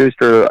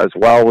Smith-Schuster as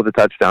well with a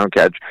touchdown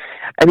catch.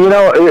 And,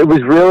 it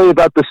was really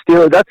about the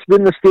Steelers. That's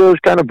been the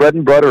Steelers' kind of bread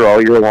and butter all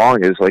year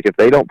long, is like if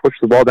they don't push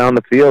the ball down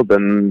the field,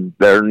 then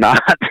they're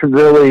not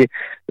really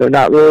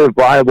a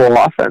viable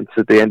offense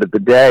at the end of the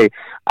day.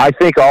 I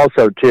think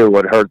also, too,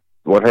 what hurt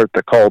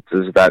the Colts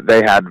is that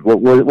they had, what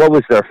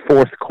was their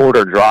fourth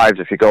quarter drives,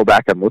 if you go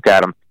back and look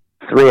at them,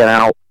 3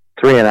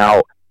 and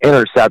out,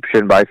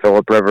 interception by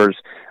Phillip Rivers.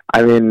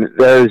 I mean,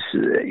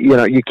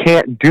 you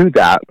can't do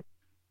that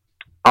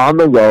on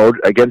the road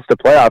against a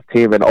playoff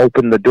team and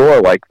open the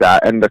door like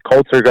that. And the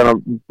Colts are going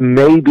to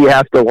maybe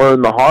have to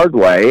learn the hard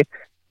way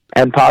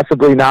and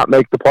possibly not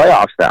make the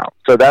playoffs now.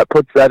 So that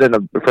puts that in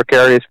a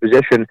precarious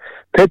position.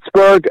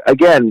 Pittsburgh,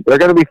 again, they're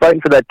going to be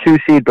fighting for that 2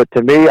 seed, but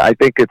to me, I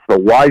think it's the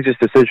wisest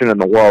decision in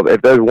the world.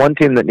 If there's one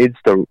team that needs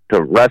to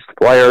rest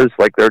players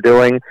like they're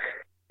doing,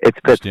 it's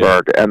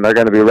Pittsburgh, and they're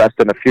going to be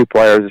resting a few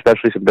players,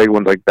 especially some big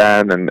ones like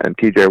Ben and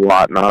T.J.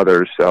 Watt and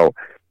others. So,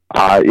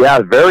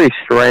 very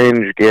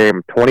strange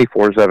game,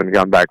 24-7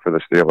 comeback for the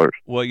Steelers.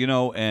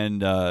 Well,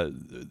 and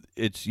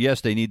it's,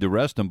 yes, they need to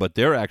rest them, but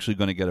they're actually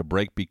going to get a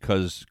break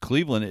because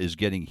Cleveland is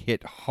getting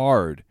hit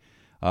hard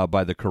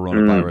by the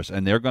coronavirus,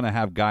 and they're going to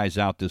have guys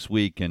out this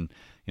week. And,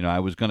 I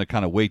was going to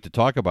kind of wait to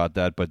talk about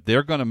that, but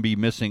they're going to be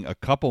missing a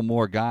couple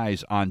more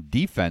guys on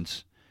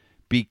defense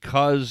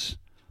because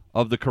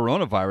of the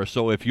coronavirus.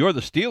 So if you're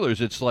the Steelers,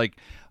 it's like,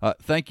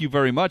 thank you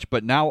very much,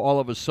 but now all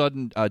of a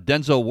sudden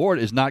Denzel Ward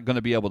is not going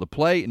to be able to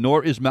play,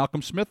 nor is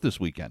Malcolm Smith this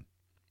weekend.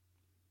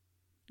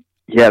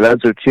 Yeah, those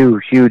are two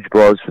huge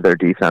blows for their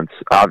defense,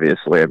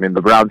 obviously. I mean,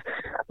 the Browns,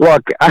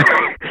 look,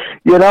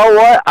 you know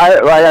what?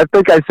 I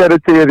think I said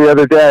it to you the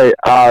other day.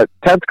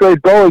 10th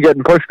grade bully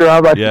getting pushed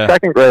around by some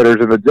second graders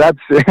in the Jets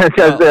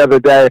the other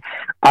day.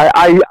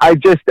 I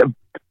just,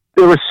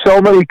 there were so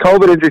many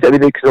COVID injuries. I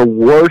mean, it's the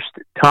worst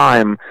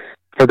time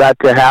for that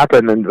to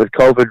happen and with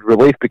COVID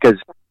relief because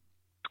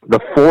the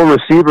 4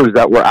 receivers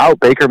that were out,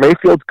 Baker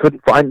Mayfield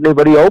couldn't find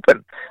anybody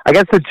open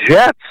against the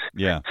Jets.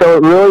 Yeah. So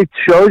it really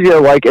shows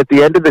you, like, at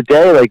the end of the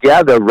day, like,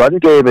 yeah, the run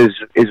game is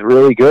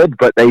really good,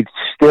 but they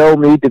still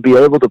need to be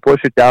able to push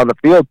it down the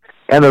field,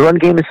 and the run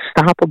game is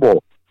stoppable.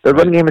 The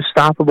run game is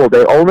stoppable.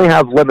 They only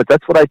have limits.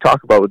 That's what I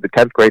talk about with the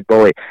 10th grade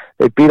bully.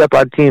 They beat up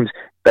on teams.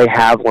 They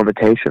have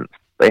limitations.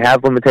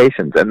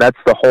 And that's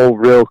the whole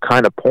real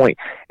kind of point,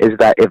 is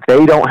that if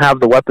they don't have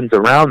the weapons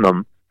around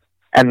them,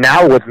 and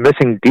now with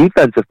missing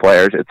defensive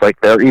players, it's like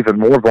they're even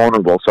more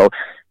vulnerable. So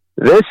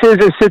this is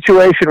a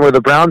situation where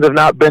the Browns have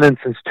not been in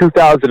since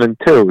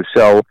 2002.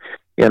 So,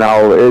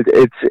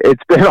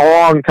 it's been a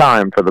long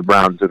time for the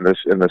Browns in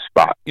this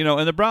spot.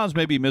 And the Browns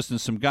may be missing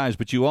some guys,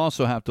 but you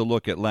also have to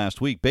look at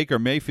last week. Baker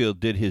Mayfield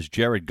did his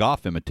Jared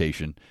Goff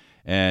imitation.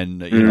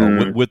 And,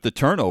 with the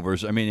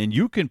turnovers, I mean, and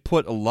you can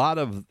put a lot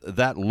of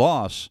that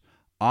loss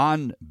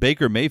on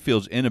Baker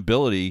Mayfield's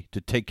inability to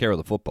take care of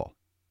the football.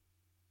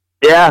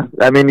 Yeah,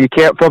 I mean, you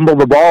can't fumble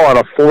the ball on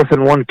a 4th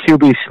and 1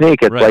 QB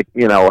sneak. It's like,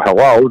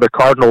 hello, the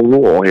cardinal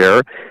rule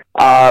here.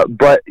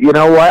 But you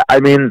know what? I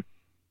mean,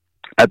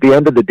 at the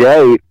end of the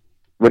day,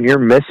 when you're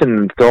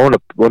missing throwing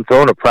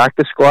a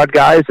practice squad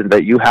guys and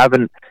that you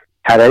haven't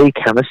had any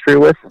chemistry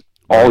with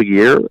all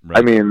year, right.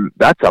 I mean,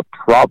 that's a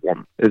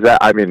problem.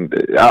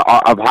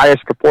 Of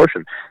highest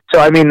proportion. So,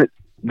 I mean,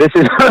 this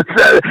is,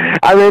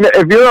 I mean,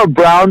 if you're a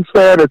Browns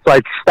fan, it's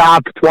like,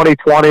 stop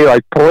 2020,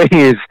 like,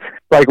 please,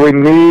 like, we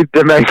need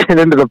to make it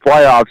into the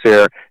playoffs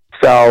here.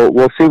 So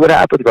we'll see what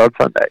happens on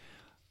Sunday.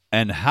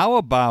 And how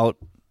about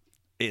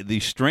the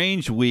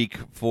strange week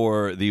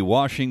for the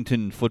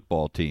Washington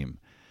football team?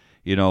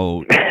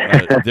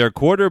 Their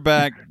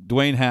quarterback,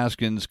 Dwayne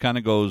Haskins, kind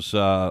of goes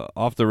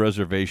off the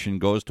reservation,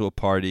 goes to a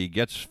party,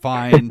 gets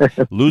fined,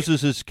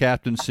 loses his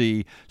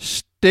captaincy,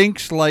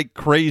 stinks like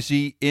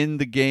crazy in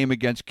the game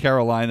against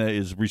Carolina,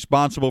 is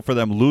responsible for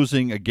them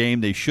losing a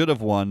game they should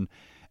have won.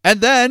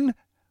 And then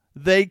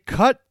they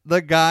cut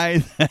the guy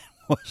that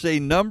was a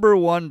number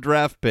 1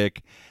 draft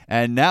pick,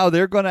 and now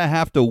they're going to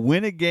have to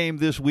win a game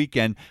this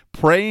weekend,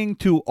 praying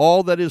to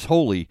all that is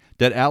holy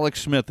that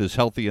Alex Smith is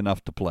healthy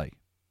enough to play.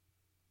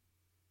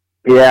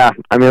 Yeah,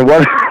 I mean,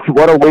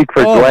 what a week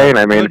for Dwayne.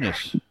 I mean,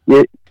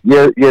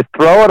 you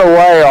throw it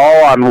away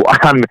all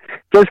on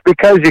just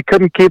because you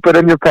couldn't keep it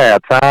in your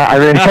pants, huh? I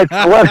mean,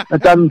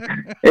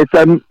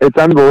 it's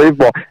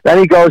unbelievable. Then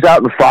he goes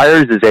out and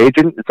fires his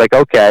agent. It's like,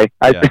 okay,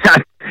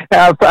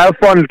 have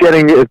fun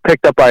getting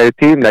picked up by a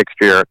team next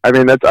year. I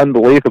mean, that's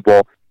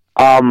unbelievable.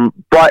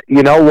 But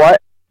you know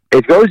what?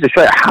 It goes to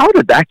show you, how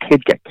did that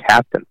kid get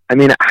captain? I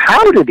mean,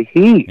 how did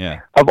he,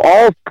 of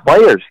all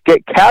players,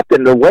 get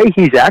captain? The way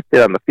he's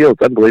acted on the field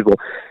is unbelievable.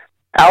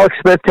 Alex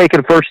Smith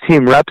taking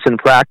first-team reps in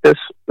practice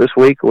this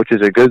week, which is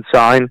a good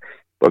sign.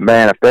 But,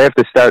 man, if they have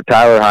to start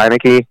Tyler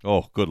Heineke...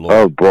 Oh, good Lord.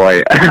 Oh,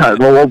 boy.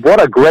 Well,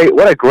 what a great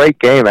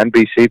game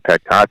NBC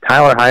picked, huh?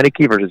 Tyler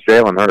Heineke versus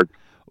Jalen Hurts.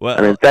 Well,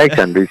 I mean, thanks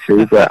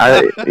NBC, but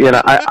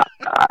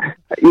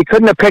you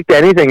couldn't have picked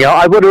anything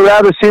else. I would have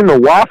rather seen the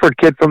Wofford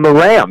kid from the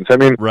Rams. I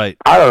mean, right.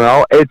 I don't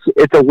know.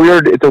 It's a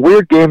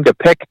weird game to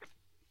pick.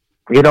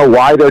 You know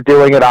why they're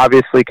doing it,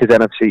 obviously, because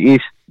NFC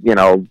East,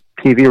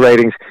 TV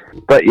ratings.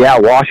 But yeah,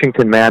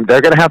 Washington, man,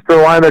 they're going to have to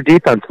rely on their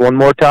defense one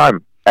more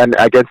time, and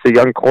against a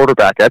young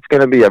quarterback, that's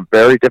going to be a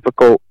very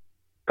difficult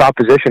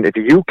proposition. If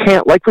you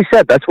can't, like we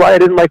said, that's why I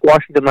didn't like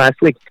Washington last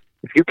week.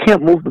 If you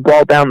can't move the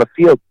ball down the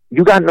field,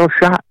 you got no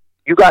shot.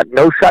 You got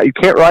no shot. You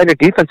can't rely on your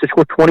defense to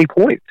score 20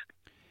 points.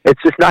 It's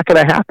just not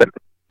going to happen.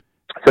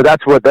 So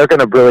that's what they're going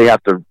to really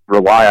have to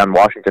rely on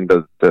Washington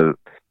the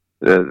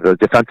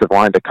defensive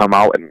line to come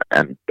out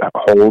and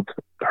hold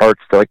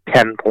Hurts to like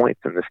 10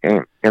 points in this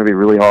game. It's going to be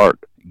really hard.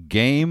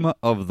 Game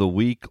of the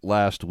week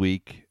last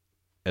week,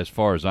 as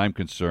far as I'm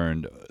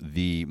concerned,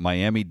 the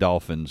Miami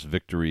Dolphins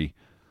victory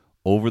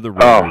over the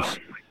Raiders.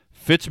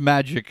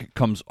 Fitzmagic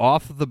comes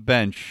off the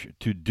bench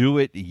to do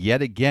it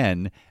yet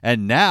again,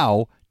 and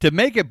now to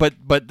make it.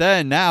 But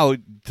then now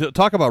to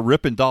talk about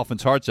ripping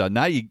Dolphins' hearts out.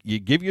 Now you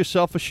give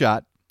yourself a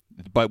shot,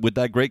 but with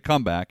that great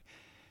comeback.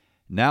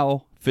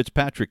 Now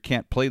Fitzpatrick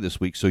can't play this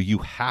week, so you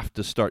have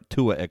to start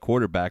Tua at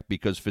quarterback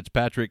because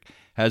Fitzpatrick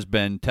has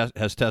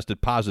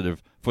tested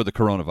positive for the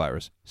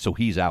coronavirus, so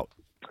he's out.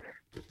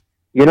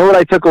 You know what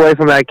I took away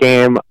from that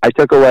game? I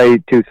took away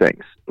two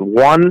things.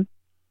 One,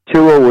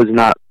 Tua was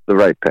not the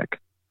right pick.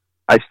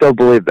 I still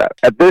believe that.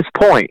 At this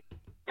point,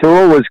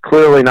 Tua was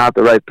clearly not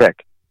the right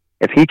pick.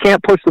 If he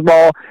can't push the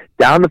ball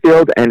down the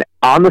field and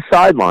on the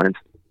sidelines,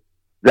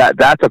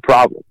 that's a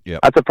problem.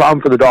 Yep. That's a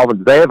problem for the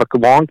Dolphins. They have a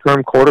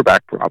long-term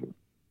quarterback problem.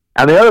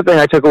 And the other thing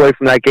I took away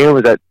from that game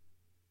was that,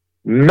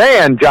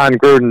 man, John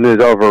Gruden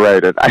is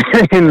overrated.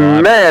 I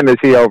mean, man, is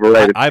he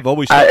overrated. I've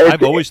always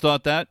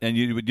thought that. And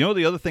you know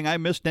the other thing I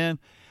missed, Dan?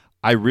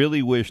 I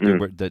really wish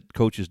that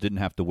coaches didn't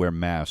have to wear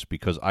masks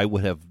because I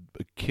would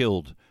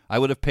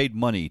have paid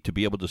money to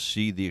be able to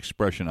see the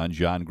expression on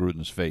John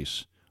Gruden's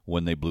face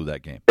when they blew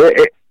that game.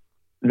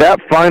 That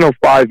final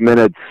 5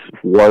 minutes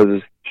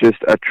was just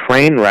a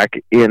train wreck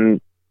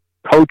in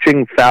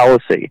coaching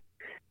fallacy.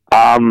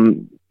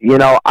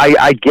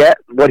 I get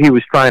what he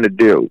was trying to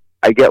do.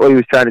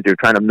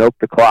 Trying to milk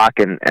the clock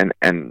and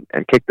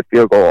kick the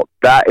field goal.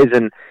 That is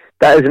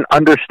an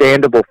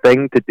understandable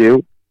thing to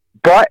do.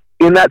 But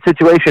in that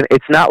situation,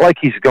 it's not like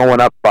he's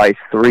going up by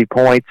 3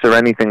 points or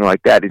anything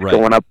like that. He's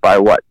going up by,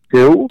 what,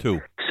 2?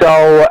 2.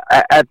 So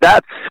at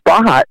that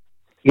spot,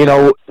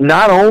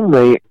 not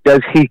only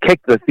does he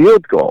kick the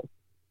field goal,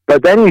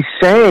 but then he's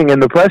saying in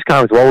the press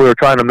conference, we were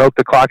trying to milk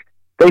the clock.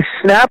 They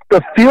snapped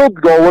the field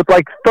goal with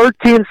like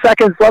 13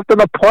 seconds left on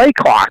the play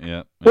clock.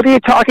 Yeah. What are you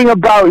talking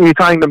about? You're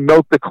trying to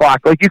milk the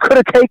clock. Like, you could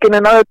have taken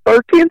another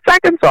 13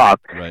 seconds off.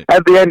 Right.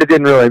 At the end, it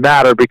didn't really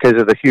matter because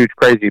of the huge,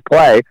 crazy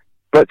play.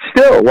 But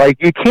still,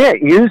 you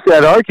can't use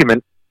that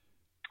argument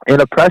in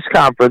a press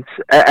conference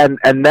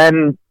and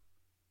then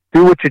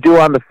do what you do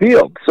on the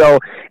field. So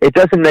it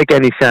doesn't make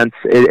any sense.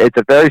 It's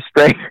a very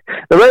strange.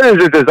 The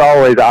Raiders are just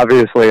always,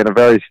 obviously, in a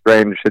very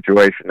strange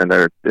situation in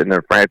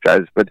their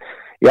franchise. But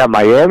yeah,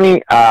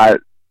 Miami.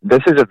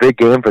 This is a big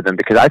game for them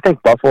because I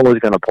think Buffalo is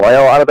going to play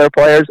a lot of their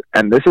players,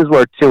 and this is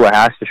where Tua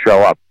has to show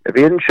up. If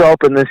he didn't show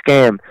up in this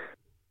game,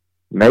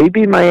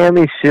 maybe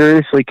Miami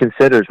seriously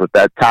considers with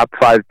that top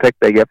 5 pick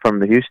they get from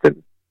the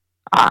Houston.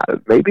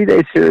 Maybe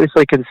they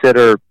seriously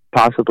consider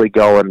possibly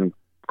going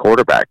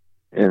quarterback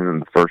in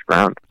the first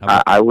round.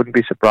 I wouldn't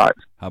be surprised.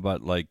 How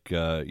about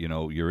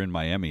you're in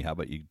Miami? How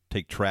about you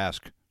take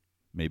Trask,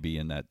 maybe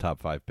in that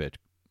top 5 pick,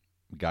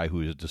 guy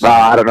who is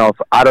decided.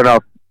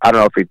 I don't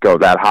know if he'd go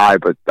that high,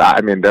 but I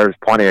mean, there's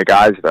plenty of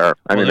guys there.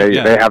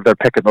 They have their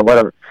pick of the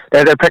litter. They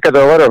have their pick of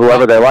the litter,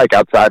 whoever they like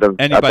outside of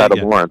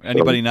Lawrence.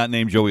 Anybody not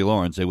named Joey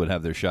Lawrence, they would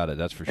have their shot at.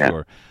 That's for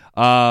sure.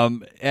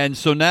 And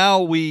so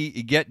now we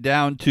get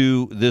down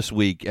to this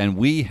week, and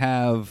we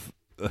have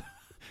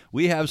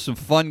some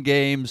fun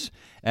games.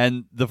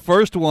 And the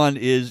first one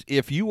is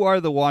if you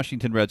are the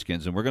Washington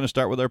Redskins, and we're going to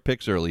start with our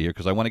picks early here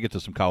because I want to get to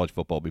some college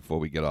football before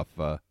we get off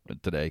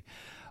today.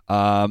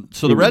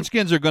 So the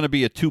Redskins are going to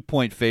be a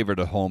 2-point favorite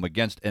at home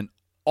against an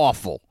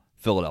awful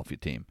Philadelphia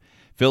team.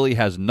 Philly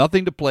has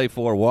nothing to play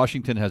for.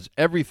 Washington has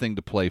everything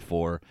to play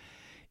for.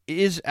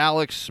 Is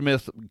Alex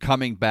Smith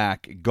coming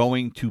back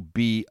going to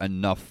be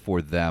enough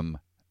for them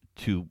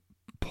to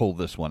pull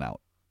this one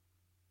out?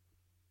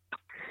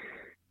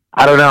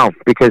 I don't know,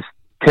 because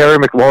Terry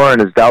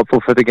McLaurin is doubtful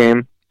for the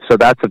game, so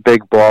that's a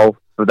big blow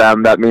for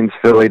them. That means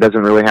Philly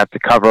doesn't really have to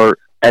cover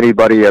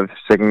anybody of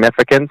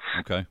significance,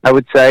 okay, I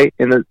would say,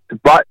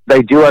 but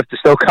they do have to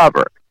still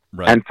cover.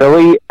 Right. And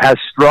Philly has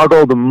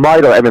struggled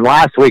mightily. I mean,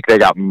 last week they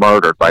got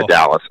murdered by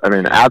Dallas. I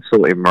mean,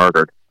 absolutely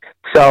murdered.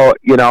 So,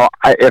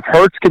 if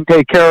Hurts can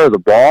take care of the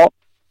ball,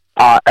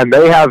 and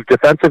they have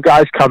defensive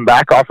guys come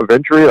back off of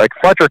injury, like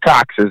Fletcher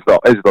Cox is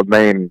the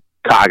main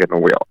cog in the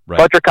wheel. Right.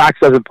 Fletcher Cox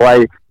doesn't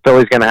play,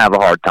 Philly's going to have a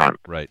hard time.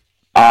 Right.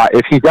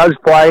 If he does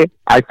play,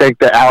 I think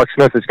that Alex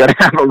Smith is going to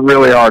have a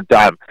really hard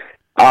time.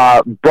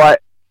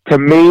 But to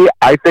me,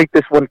 I think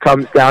this one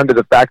comes down to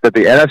the fact that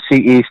the NFC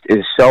East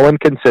is so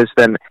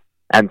inconsistent,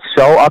 and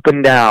so up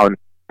and down.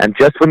 And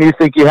just when you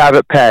think you have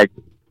it pegged,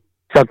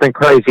 something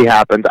crazy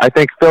happens. I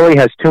think Philly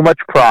has too much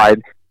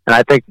pride, and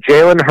I think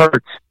Jalen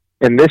Hurts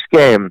in this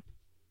game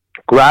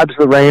grabs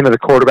the reign of the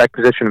quarterback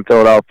position in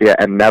Philadelphia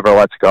and never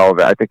lets go of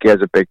it. I think he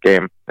has a big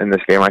game in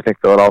this game. I think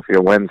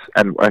Philadelphia wins,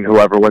 and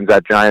whoever wins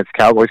that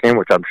Giants-Cowboys game,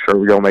 which I'm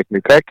sure you'll make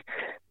me pick,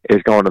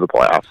 is going to the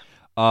playoffs.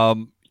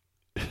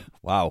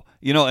 Wow.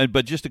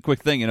 But just a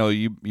quick thing,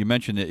 you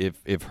mentioned that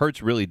if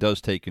Hurts really does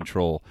take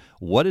control,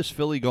 what is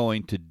Philly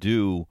going to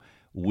do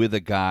with a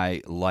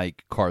guy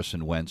like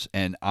Carson Wentz?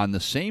 And on the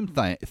same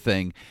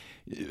thing,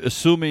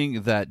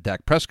 assuming that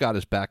Dak Prescott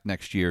is back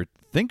next year,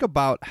 think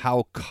about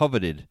how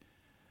coveted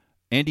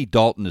Andy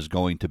Dalton is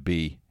going to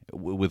be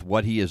with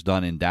what he has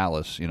done in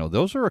Dallas.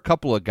 Those are a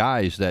couple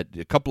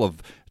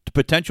of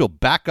potential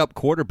backup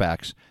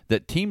quarterbacks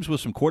that teams with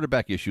some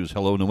quarterback issues,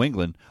 hello New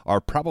England, are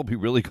probably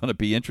really going to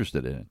be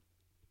interested in.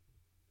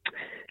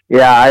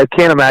 Yeah, I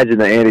can't imagine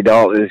that Andy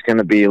Dalton is going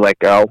to be let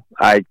go.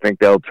 I think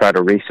they'll try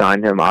to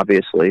re-sign him,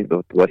 obviously,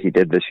 with what he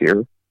did this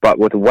year. But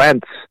with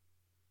Wentz,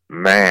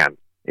 man,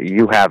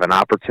 you have an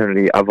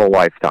opportunity of a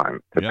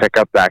lifetime to pick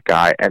up that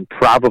guy and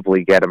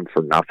probably get him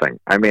for nothing.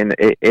 I mean,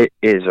 it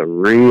is a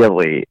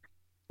really,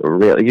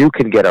 you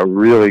can get a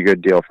really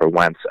good deal for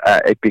Wentz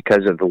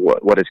because of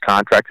what his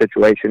contract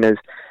situation is.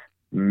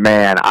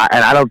 Man,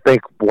 I don't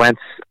think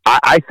Wentz.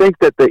 I think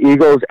that the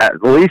Eagles,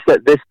 at least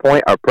at this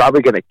point, are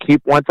probably going to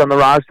keep Wentz on the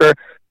roster.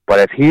 But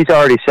if he's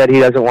already said he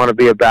doesn't want to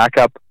be a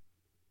backup,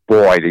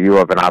 boy, do you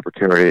have an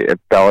opportunity at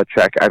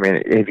Belichick. I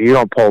mean, if you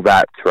don't pull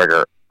that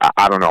trigger,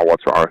 I don't know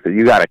what's wrong with it.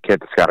 You got a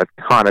kid that's got a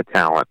ton of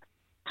talent.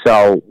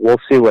 So we'll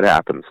see what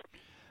happens.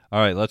 All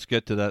right, let's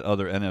get to that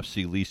other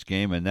NFC least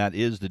game, and that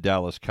is the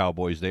Dallas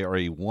Cowboys. They are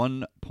a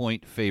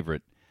 1-point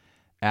favorite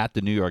at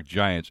the New York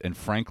Giants, and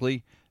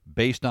frankly,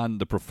 based on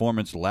the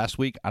performance last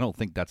week, I don't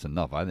think that's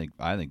enough. I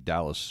think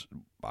Dallas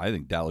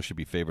should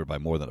be favored by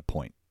more than a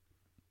point.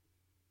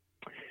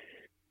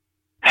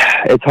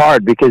 It's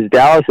hard because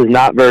Dallas is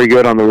not very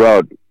good on the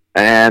road,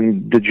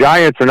 and the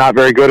Giants are not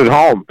very good at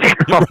home.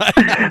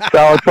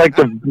 So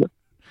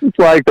it's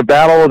like the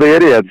battle of the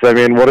idiots. I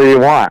mean, what do you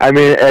want? I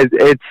mean,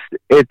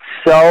 it's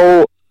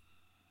so.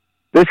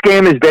 This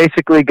game is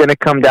basically going to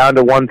come down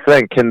to one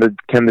thing: can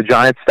the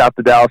Giants stop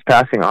the Dallas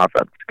passing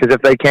offense? Because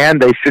if they can,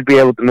 they should be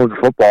able to move the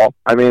football.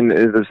 I mean,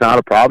 there's not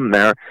a problem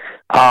there.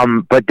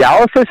 But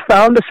Dallas has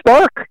found a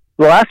spark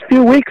the last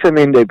few weeks. I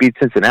mean, they beat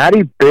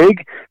Cincinnati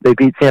big. They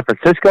beat San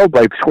Francisco.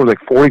 They scored like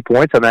 40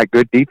 points on that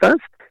good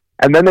defense,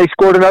 and then they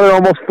scored another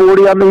almost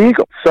 40 on the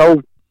Eagles.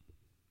 So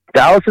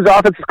Dallas's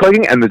offense is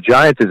clicking, and the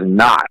Giants is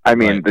not. I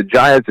mean, The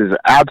Giants is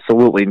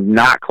absolutely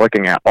not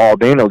clicking at all.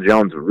 Daniel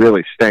Jones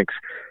really stinks.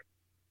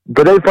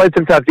 But they played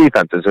some tough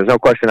defenses. There's no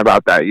question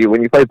about that.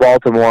 When you play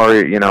Baltimore,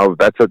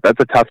 that's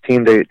a tough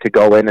team to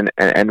go in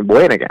and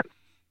win against.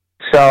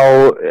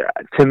 So,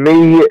 to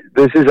me,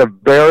 this is a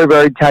very,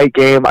 very tight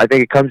game. I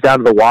think it comes down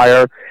to the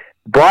wire.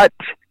 But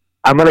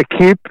I'm going to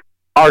keep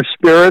our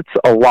spirits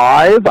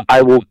alive.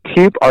 I will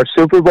keep our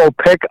Super Bowl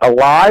pick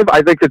alive.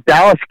 I think the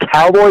Dallas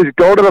Cowboys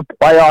go to the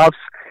playoffs.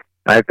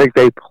 And I think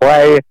they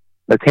play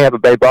the Tampa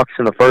Bay Bucks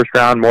in the first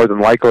round. More than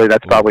likely,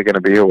 that's probably going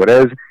to be who it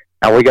is.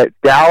 And we get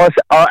Dallas,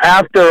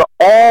 after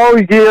all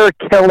year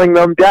killing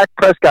them, Dak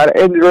Prescott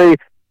injury,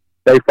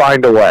 they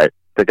find a way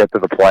to get to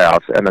the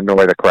playoffs and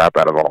annoy the crap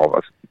out of all of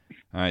us.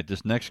 All right,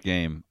 this next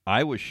game,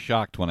 I was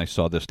shocked when I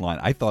saw this line.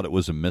 I thought it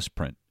was a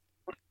misprint.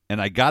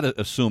 And I got to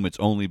assume it's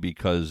only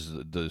because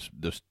the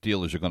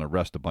Steelers are going to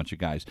rest a bunch of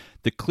guys.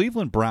 The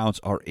Cleveland Browns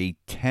are a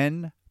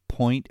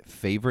 10-point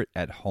favorite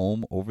at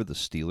home over the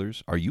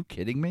Steelers. Are you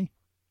kidding me?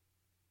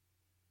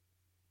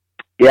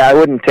 Yeah, I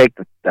wouldn't take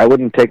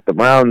the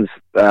Browns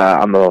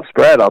on the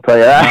spread. I'll tell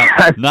you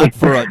that. Not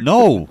for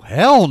no,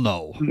 hell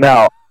no.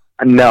 No.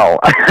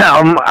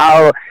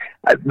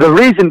 The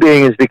reason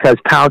being is because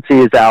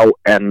Pouncey is out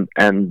and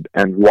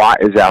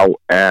Watt is out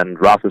and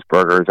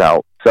Roethlisberger is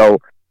out. So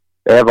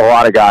they have a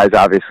lot of guys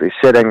obviously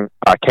sitting.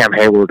 Cam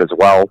Hayward as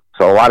well.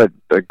 So a lot of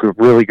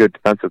really good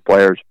defensive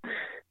players.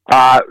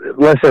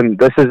 Listen,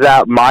 this is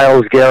that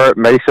Myles Garrett,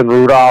 Mason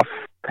Rudolph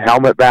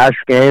helmet bash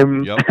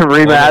game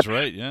rematch. That's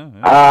right.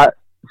 Yeah.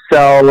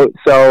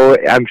 So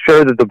I'm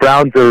sure that the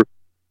Browns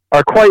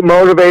are quite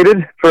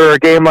motivated for a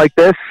game like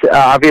this.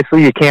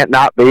 Obviously, you can't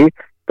not be.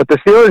 But the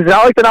Steelers, it's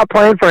not like they're not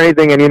playing for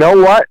anything. And you know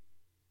what?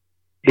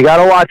 You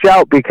got to watch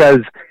out because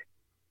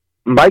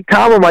Mike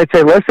Tomlin might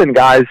say, listen,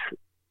 guys,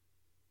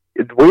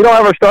 we don't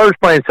have our starters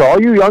playing. So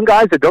all you young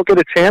guys that don't get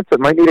a chance that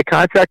might need a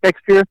contract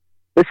next year,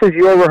 this is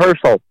your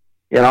rehearsal.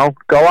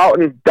 Go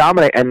out and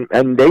dominate.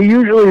 And they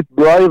usually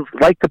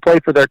like to play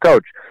for their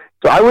coach.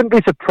 So I wouldn't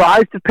be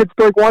surprised if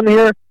Pittsburgh won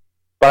here.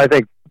 But I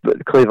think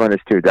Cleveland is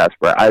too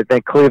desperate. I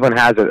think Cleveland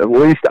has at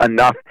least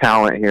enough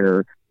talent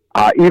here,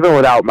 even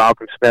without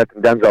Malcolm Smith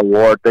and Denzel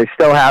Ward. They're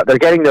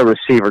getting their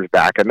receivers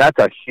back, and that's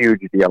a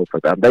huge deal for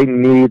them. They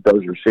need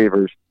those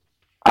receivers.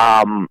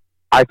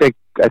 I think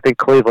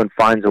Cleveland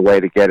finds a way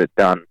to get it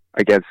done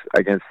against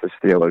the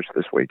Steelers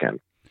this weekend.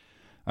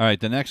 All right,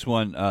 the next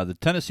one, the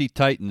Tennessee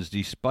Titans,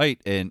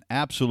 despite an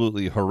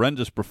absolutely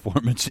horrendous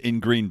performance in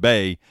Green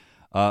Bay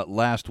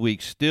last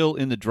week, still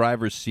in the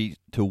driver's seat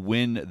to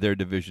win their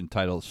division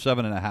title.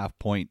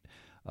 7.5-point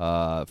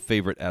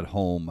favorite at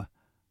home,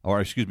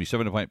 or excuse me,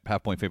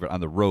 7.5-point favorite on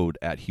the road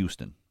at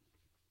Houston.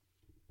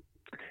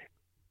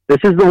 This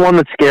is the one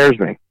that scares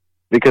me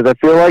because I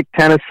feel like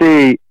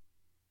Tennessee,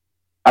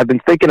 I've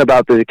been thinking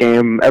about this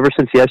game ever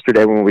since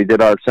yesterday when we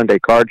did our Sunday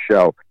card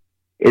show,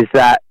 is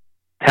that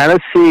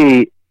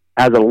Tennessee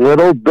has a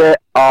little bit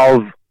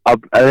of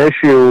an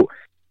issue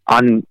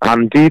on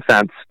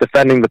defense,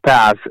 defending the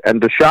pass.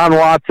 And Deshaun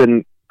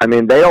Watson, I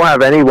mean, they don't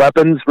have any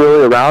weapons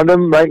really around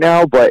him right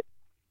now, but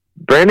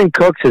Brandon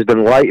Cooks has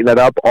been lighting it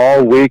up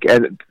all week.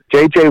 And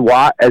J.J.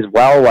 Watt as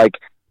well, like,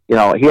 you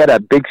know, he had a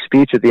big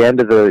speech at the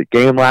end of the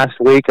game last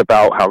week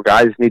about how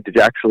guys need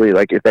to actually,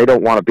 like, if they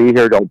don't want to be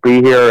here, don't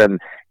be here, and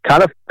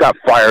kind of got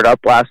fired up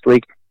last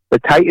week. The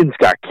Titans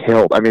got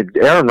killed. I mean,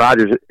 Aaron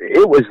Rodgers,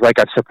 it was like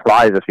a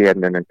surprise if he had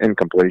an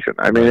incompletion.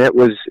 I mean, it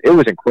was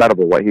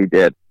incredible what he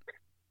did.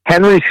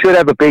 Henry should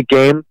have a big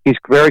game. He's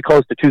very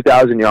close to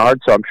 2,000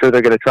 yards, so I'm sure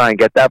they're going to try and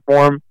get that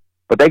for him.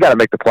 But they got to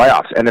make the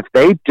playoffs. And if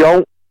they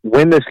don't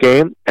win this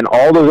game and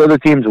all those other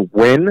teams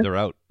win, they're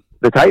out.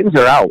 The Titans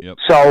are out. Yep.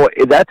 So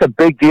that's a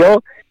big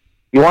deal.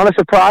 You want a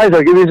surprise?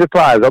 I'll give you a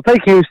surprise. I'll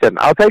take Houston.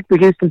 I'll take the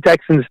Houston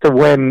Texans to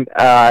win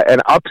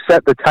and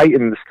upset the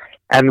Titans,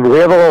 and we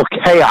have a little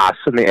chaos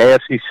in the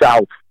AFC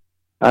South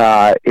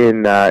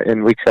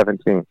in Week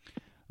 17.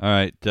 All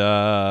right,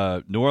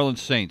 New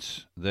Orleans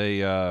Saints.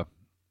 They are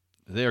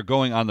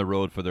going on the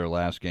road for their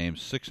last game.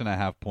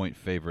 6.5-point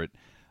favorite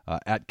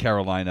at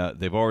Carolina.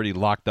 They've already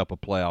locked up a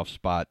playoff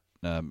spot.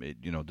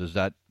 Does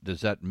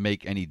that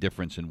make any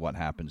difference in what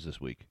happens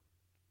this week?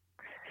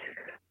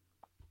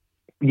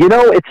 You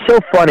know, it's so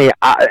funny.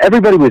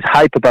 Everybody was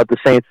hyped about the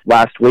Saints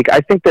last week.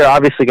 I think they're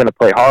obviously going to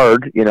play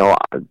hard,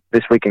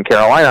 this week in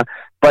Carolina.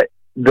 But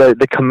the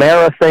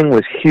Kamara thing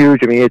was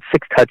huge. I mean, it's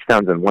 6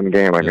 touchdowns in one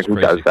game. I mean, who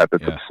does that?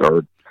 That's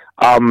absurd.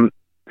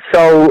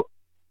 So,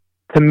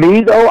 to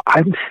me, though,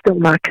 I'm still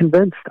not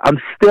convinced. I'm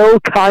still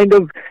kind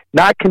of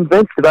not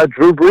convinced about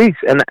Drew Brees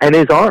and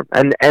his arm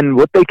and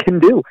what they can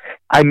do.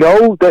 I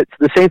know that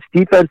the Saints'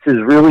 defense is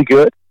really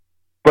good.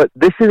 But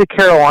this is a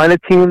Carolina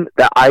team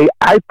that I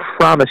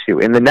promise you,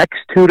 in the next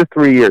 2 to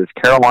 3 years,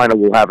 Carolina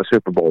will have a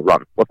Super Bowl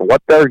run. With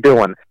what they're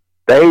doing,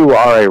 they're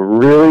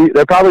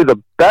probably the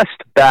best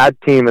bad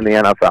team in the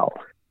NFL,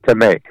 to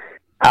me.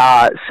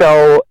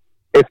 So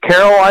if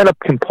Carolina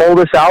can pull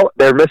this out,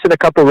 they're missing a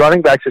couple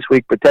running backs this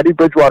week, but Teddy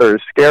Bridgewater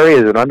is scary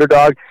as an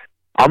underdog.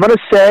 I'm going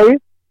to say,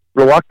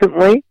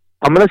 reluctantly,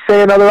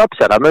 another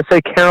upset. I'm going to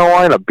say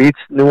Carolina beats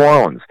New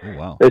Orleans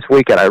this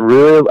weekend. I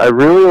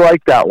really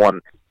like that one.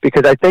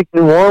 Because I think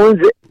New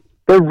Orleans,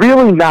 they're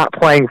really not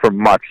playing for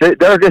much.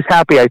 They're just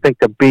happy, I think,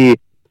 to be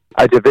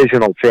a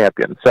divisional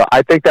champion. So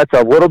I think that's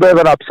a little bit of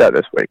an upset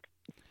this week.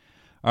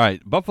 All right,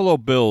 Buffalo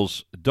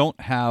Bills don't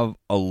have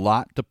a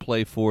lot to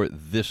play for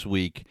this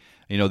week.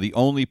 The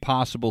only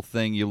possible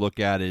thing you look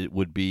at it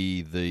would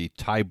be the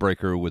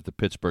tiebreaker with the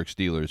Pittsburgh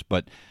Steelers.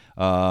 But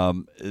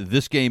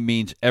this game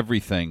means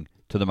everything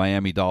to the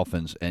Miami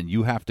Dolphins, and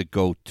you have to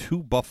go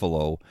to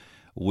Buffalo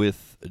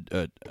with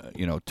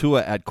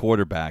Tua at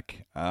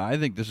quarterback. I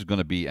think this is going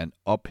to be an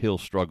uphill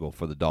struggle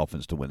for the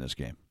Dolphins to win this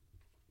game.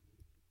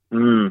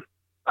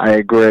 I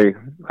agree.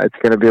 It's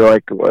going to be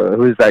like,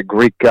 who's that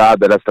Greek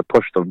god that has to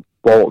push the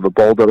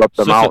boulder up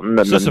the mountain?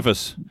 And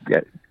Sisyphus.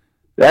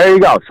 There you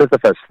go,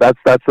 Sisyphus. That's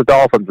the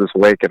Dolphins this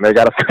week, and they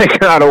got to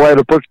figure out a way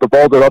to push the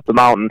boulder up the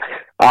mountain,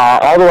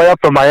 all the way up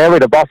from Miami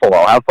to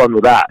Buffalo. Have fun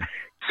with that.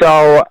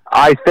 So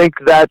I think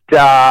that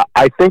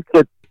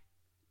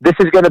this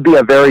is going to be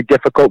a very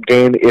difficult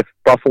game if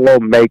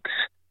Buffalo makes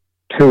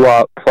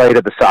Tua play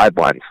to the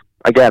sidelines.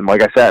 Again,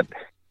 like I said,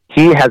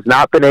 he has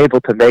not been able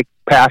to make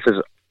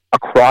passes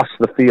across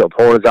the field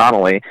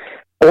horizontally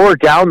or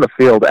down the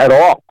field at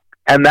all.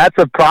 And that's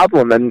a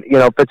problem. And,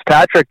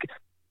 Fitzpatrick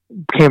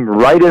came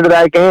right into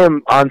that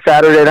game on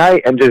Saturday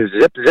night and just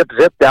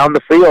zip down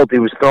the field. He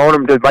was throwing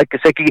him to Mike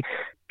Gesicki.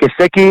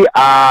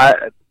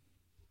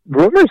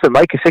 Rumors that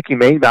Mike Gesicki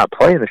may not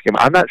play in this game.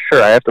 I'm not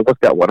sure. I have to look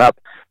that one up.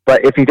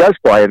 But if he does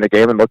play in the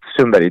game, and let's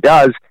assume that he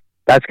does,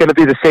 that's going to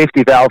be the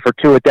safety valve for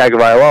Tua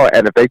Tagovailoa.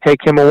 And if they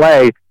take him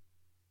away,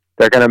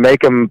 they're going to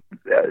make him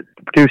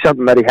do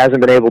something that he hasn't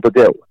been able to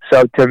do.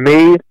 So to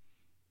me,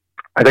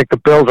 I think the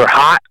Bills are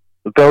hot.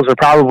 The Bills are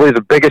probably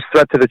the biggest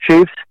threat to the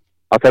Chiefs.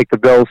 I'll take the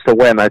Bills to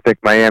win. I think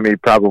Miami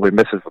probably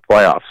misses the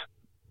playoffs,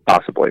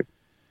 possibly.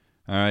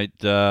 All right,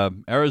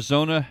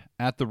 Arizona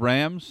at the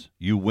Rams.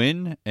 You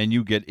win and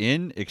you get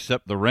in,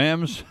 except the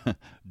Rams,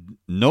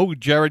 no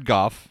Jared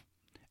Goff.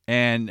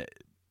 And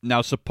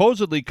now,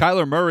 supposedly,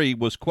 Kyler Murray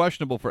was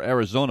questionable for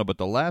Arizona, but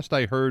the last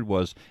I heard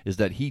is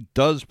that he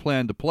does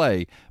plan to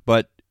play.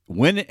 But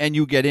win and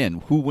you get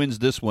in. Who wins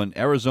this one?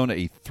 Arizona,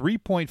 a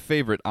 3-point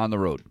favorite on the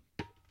road.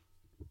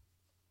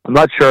 I'm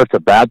not sure it's a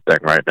bad thing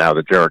right now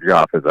that Jared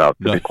Goff is out,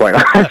 to be quite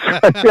honest.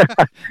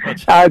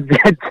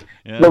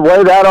 The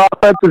way that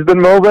offense has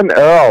been moving,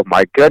 oh,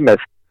 my goodness.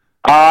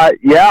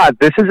 Yeah,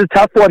 this is a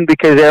tough one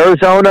because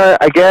Arizona,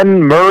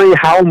 again, Murray,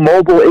 how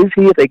mobile is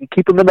he? If they can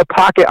keep him in the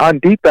pocket on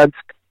defense,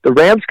 the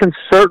Rams can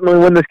certainly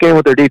win this game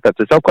with their defense.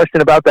 There's no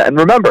question about that. And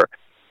remember,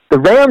 the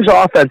Rams'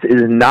 offense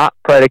is not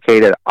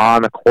predicated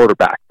on a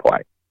quarterback play.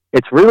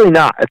 It's really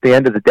not at the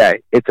end of the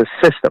day. It's a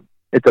system.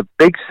 It's a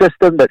big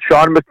system that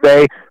Sean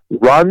McVay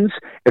runs.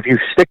 If you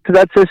stick to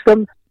that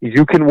system,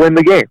 you can win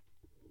the game.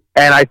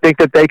 And I think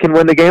that they can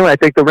win the game, and I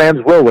think the Rams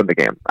will win the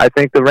game. I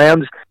think the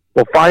Rams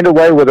will find a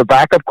way with a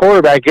backup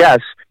quarterback. Yes,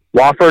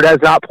 Wofford has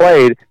not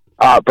played,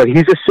 but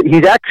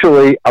he's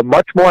actually a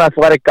much more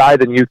athletic guy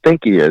than you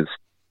think he is.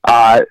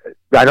 I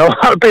know a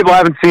lot of people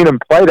haven't seen him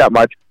play that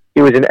much.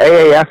 He was an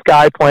AAF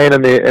guy playing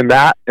in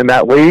that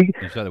league.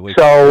 Wake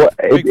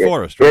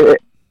Forest, right?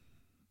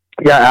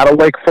 Out of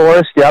Wake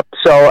Forest. Yep.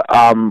 So,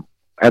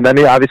 and then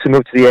he obviously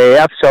moved to the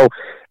AAF. So,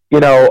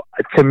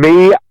 to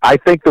me, I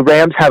think the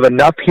Rams have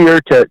enough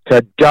here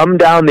to dumb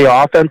down the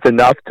offense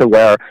enough to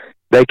where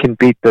they can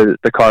beat the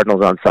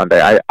Cardinals on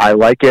Sunday. I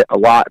like it a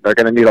lot. They're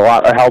going to need a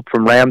lot of help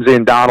from Ramsey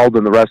and Donald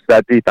and the rest of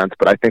that defense,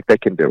 but I think they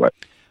can do it.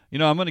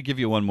 I'm going to give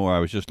you one more. I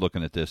was just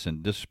looking at this,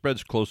 and this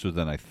spread's closer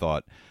than I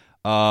thought.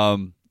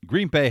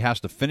 Green Bay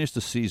has to finish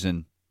the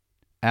season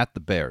at the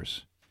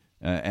Bears.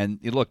 And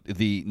look,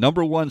 the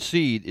number one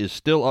seed is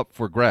still up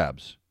for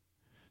grabs.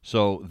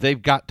 So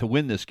they've got to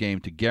win this game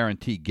to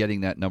guarantee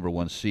getting that number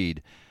one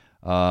seed.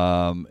 They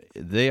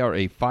are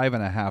a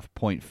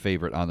 5.5-point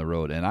favorite on the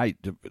road. And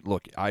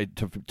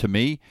to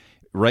me,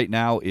 right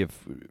now,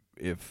 if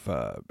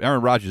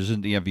Aaron Rodgers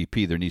isn't the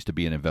MVP, there needs to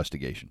be an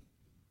investigation.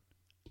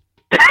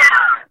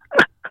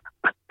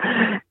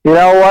 You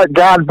know what?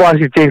 God bless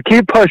your team.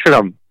 Keep pushing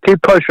them.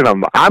 Keep pushing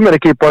them. I'm going to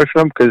keep pushing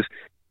them because,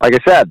 like I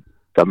said,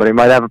 somebody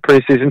might have a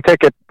preseason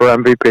ticket for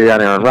MVP on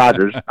Aaron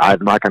Rodgers.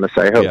 I'm not going to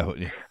say who.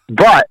 Yeah.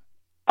 But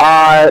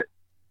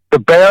the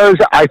Bears,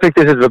 I think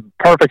this is the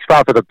perfect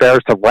spot for the Bears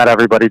to let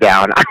everybody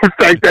down. I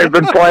think they've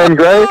been playing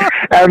great,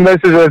 and this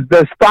is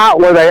the spot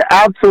where they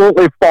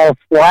absolutely fall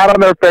flat on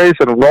their face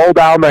and roll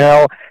down the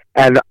hill,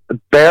 and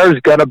Bears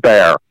going to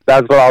bear.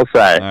 That's what I'll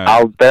say.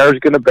 Right. Bears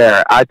going to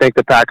bear. I think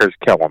the Packers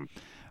kill them.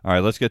 All right,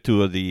 let's get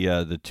to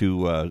the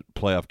two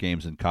playoff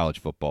games in college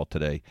football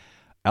today.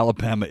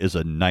 Alabama is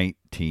a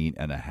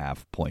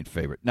 19.5-point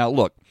favorite. Now,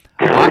 look,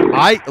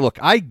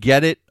 I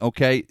get it.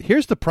 Okay,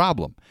 here's the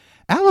problem: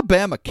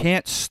 Alabama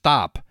can't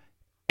stop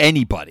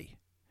anybody.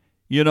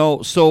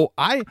 So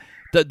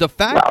the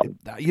fact,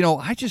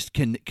 I just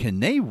can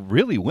they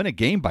really win a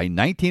game by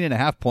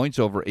 19.5 points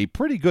over a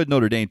pretty good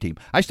Notre Dame team?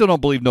 I still don't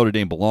believe Notre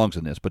Dame belongs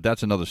in this, but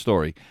that's another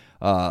story.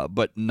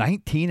 But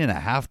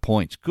 19.5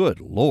 points,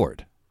 good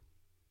Lord.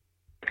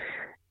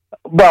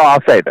 Well, I'll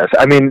say this.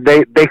 I mean,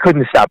 they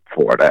couldn't stop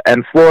Florida,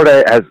 and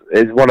Florida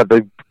is one of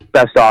the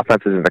best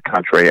offenses in the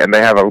country, and they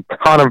have a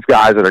ton of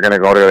guys that are going to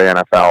go to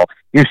the NFL.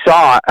 You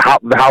saw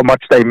how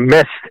much they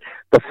missed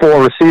the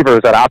 4 receivers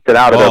that opted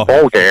out of their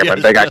bowl game,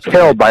 and they got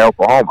killed by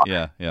Oklahoma.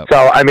 Yeah.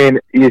 So, I mean,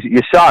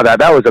 you saw that.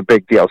 That was a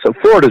big deal. So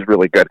Florida's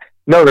really good.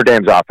 Notre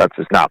Dame's offense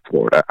is not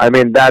Florida. I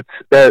mean, they're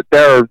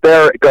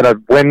going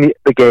to win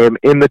the game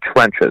in the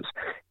trenches.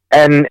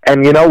 And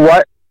you know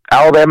what?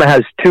 Alabama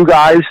has 2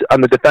 guys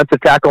on the defensive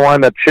tackle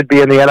line that should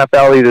be in the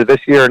NFL either this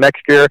year or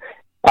next year.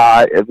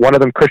 One of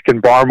them, Christian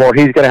Barmore,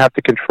 he's going to have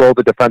to control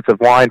the defensive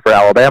line for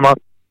Alabama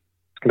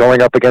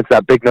going up against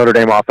that big Notre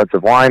Dame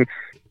offensive line.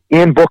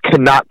 Ian Book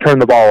cannot turn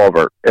the ball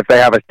over if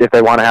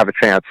they want to have a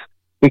chance.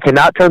 He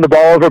cannot turn the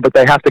ball over, but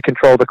they have to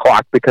control the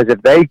clock because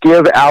if they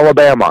give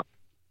Alabama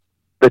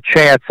the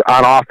chance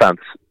on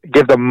offense,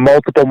 give them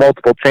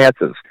multiple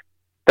chances,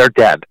 they're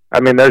dead. I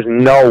mean, there's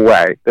no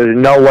way. There's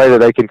no way that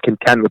they can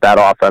contend with that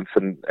offense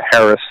and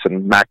Harris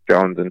and Mac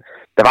Jones and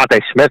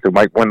Devontae Smith, who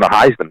might win the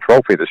Heisman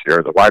Trophy this year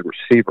as a wide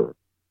receiver.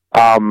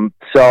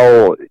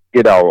 So,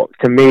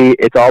 to me,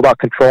 it's all about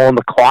controlling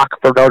the clock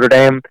for Notre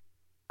Dame.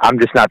 I'm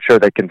just not sure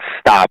they can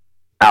stop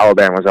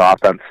Alabama's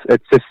offense.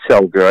 It's just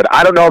so good.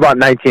 I don't know about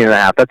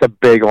 19.5. That's a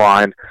big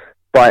line,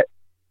 but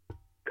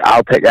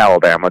I'll take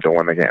Alabama to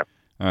win the game.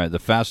 All right, the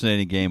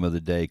fascinating game of the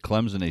day.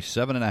 Clemson, a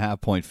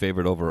 7.5-point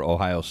favorite over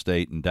Ohio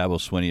State, and Dabo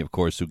Swinney, of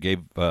course, who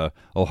gave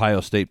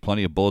Ohio State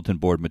plenty of bulletin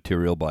board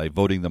material by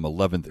voting them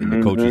 11th in the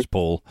coaches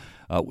poll.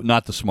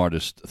 Not the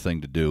smartest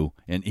thing to do.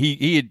 And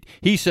he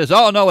says,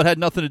 "Oh no, it had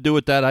nothing to do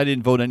with that. I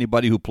didn't vote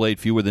anybody who played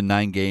fewer than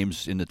 9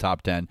 games in the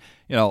top 10."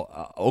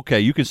 Okay,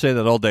 you can say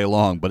that all day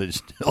long, but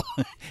it's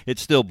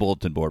still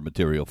bulletin board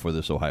material for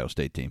this Ohio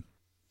State team.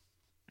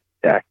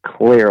 Yeah,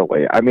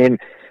 clearly. I mean,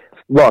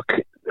 look.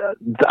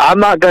 I'm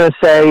not going to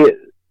say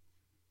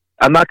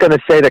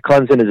that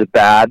Clemson is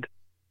bad,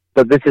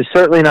 but this is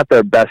certainly not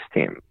their best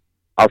team.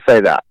 I'll say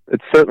that.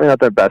 It's certainly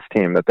not their best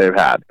team that they've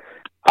had.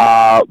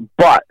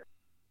 But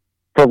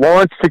for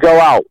Lawrence to go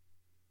out,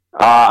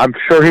 I'm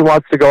sure he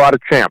wants to go out a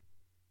champ.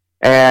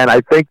 And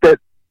I think that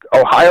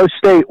Ohio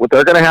State, what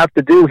they're going to have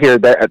to do here,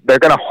 they're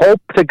going to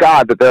hope to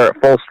God that they're at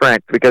full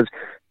strength because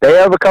they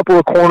have a couple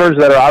of corners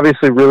that are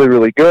obviously really,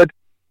 really good.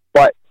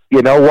 But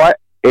you know what?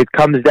 It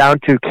comes down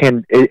to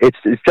it's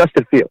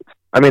Justin Fields.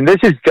 I mean, this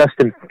is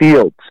Justin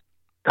Fields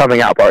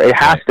coming out party. It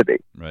has to be.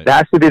 Right. It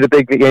has to be the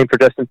big game for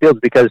Justin Fields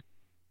because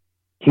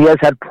he has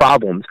had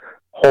problems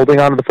holding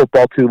onto the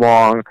football too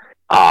long,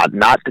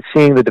 not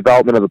seeing the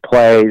development of the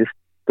plays,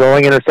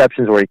 throwing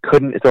interceptions where he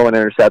couldn't throw an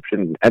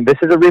interception. And this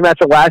is a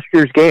rematch of last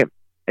year's game.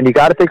 And you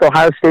got to think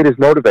Ohio State is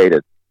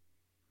motivated.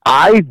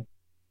 I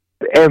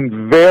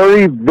am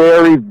very,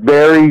 very,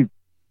 very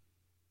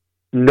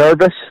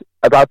nervous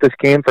about this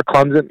game for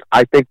Clemson.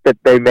 I think that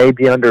they may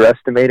be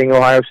underestimating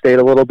Ohio State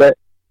a little bit.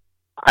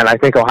 And I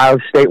think Ohio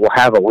State will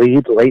have a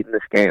lead late in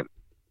this game.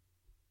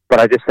 But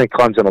I just think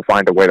Clemson will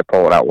find a way to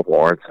pull it out with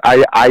Lawrence.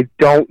 I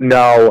don't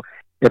know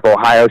if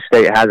Ohio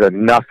State has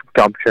enough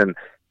gumption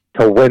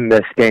to win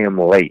this game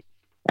late.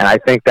 And I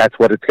think that's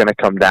what it's going to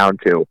come down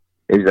to,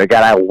 is they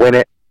got to win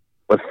it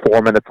with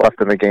 4 minutes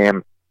left in the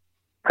game.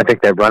 I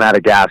think they run out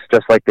of gas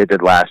just like they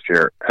did last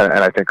year, and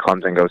I think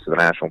Clemson goes to the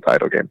national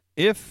title game.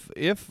 If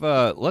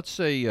let's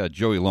say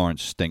Joey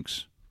Lawrence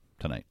stinks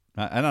tonight,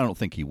 and I don't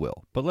think he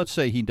will, but let's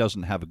say he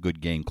doesn't have a good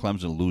game,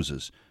 Clemson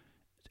loses,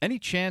 any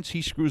chance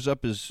he screws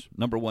up his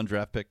number 1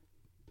 draft pick?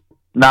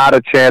 Not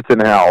a chance in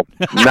hell.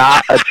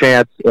 Not a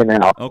chance in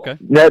hell. Okay.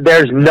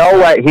 There's no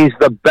way. He's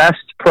the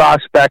best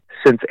prospect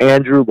since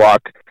Andrew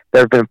Luck.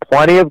 There have been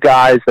plenty of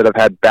guys that have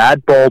had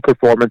bad bowl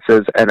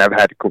performances and have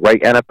had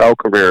great NFL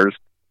careers.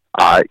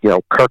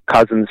 Kirk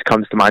Cousins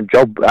comes to mind.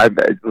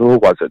 Who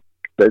was it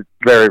that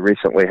very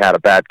recently had a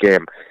bad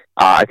game?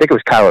 I think it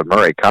was Kyler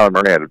Murray. Kyler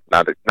Murray had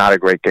not a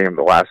great game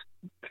the last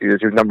few years.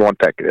 He was number 1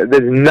 pick.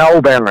 There's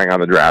no bantering on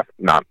the draft.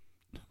 None.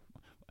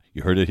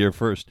 You heard it here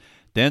first.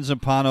 Dan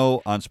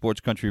Zampano on Sports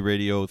Country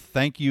Radio.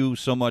 Thank you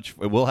so much.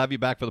 We'll have you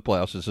back for the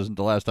playoffs. This isn't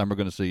the last time we're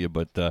going to see you.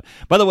 But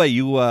by the way,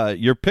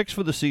 your picks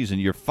for the season,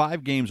 you're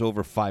 5 games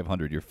over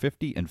 500. You're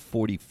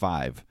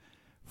 50-45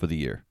 for the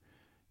year.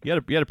 You had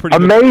a pretty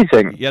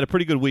amazing. You had a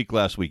pretty good week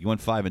last week. You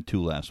went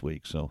 5-2 last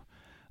week. So,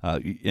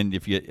 and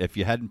if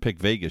you hadn't picked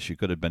Vegas, you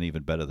could have been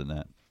even better than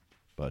that.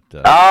 But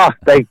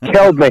they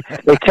killed me.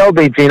 They killed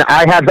me, Gene.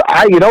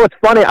 You know what's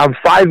funny? I'm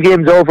 5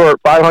 games over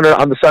 500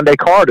 on the Sunday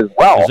card as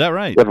well. Is that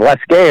right? With less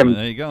games.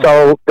 There you go.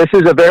 So this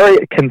is a very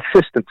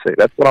consistency.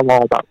 That's what I'm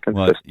all about.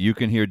 Consistency. Well, you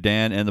can hear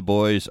Dan and the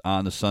boys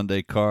on the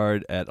Sunday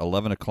card at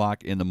 11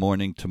 o'clock in the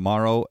morning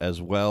tomorrow,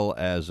 as well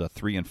as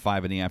 3 and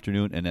 5 in the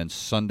afternoon, and then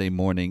Sunday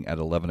morning at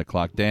 11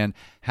 o'clock. Dan,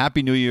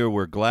 Happy New Year.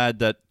 We're glad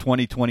that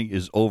 2020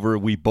 is over.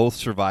 We both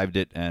survived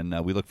it, and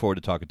we look forward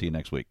to talking to you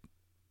next week.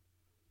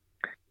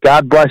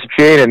 God bless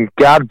Gene, and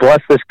God bless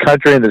this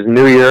country in this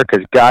new year,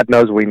 because God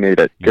knows we need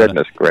it.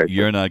 Goodness gracious.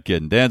 You're not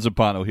kidding. Dan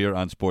Zampano here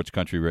on Sports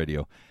Country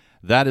Radio.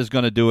 That is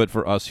going to do it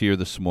for us here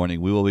this morning.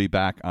 We will be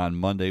back on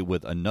Monday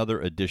with another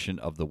edition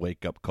of the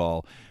Wake Up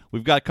Call.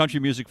 We've got country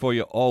music for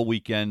you all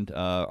weekend.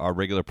 Our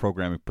regular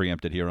programming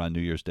preempted here on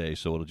New Year's Day,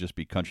 so it'll just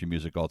be country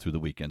music all through the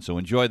weekend. So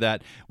enjoy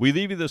that. We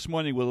leave you this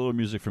morning with a little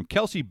music from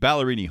Kelsey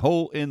Ballerini,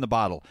 Hole in the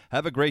Bottle.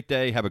 Have a great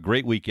day. Have a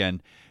great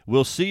weekend.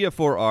 We'll see you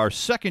for our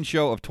second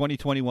show of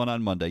 2021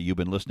 on Monday. You've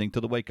been listening to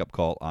the Wake Up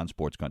Call on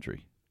Sports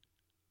Country.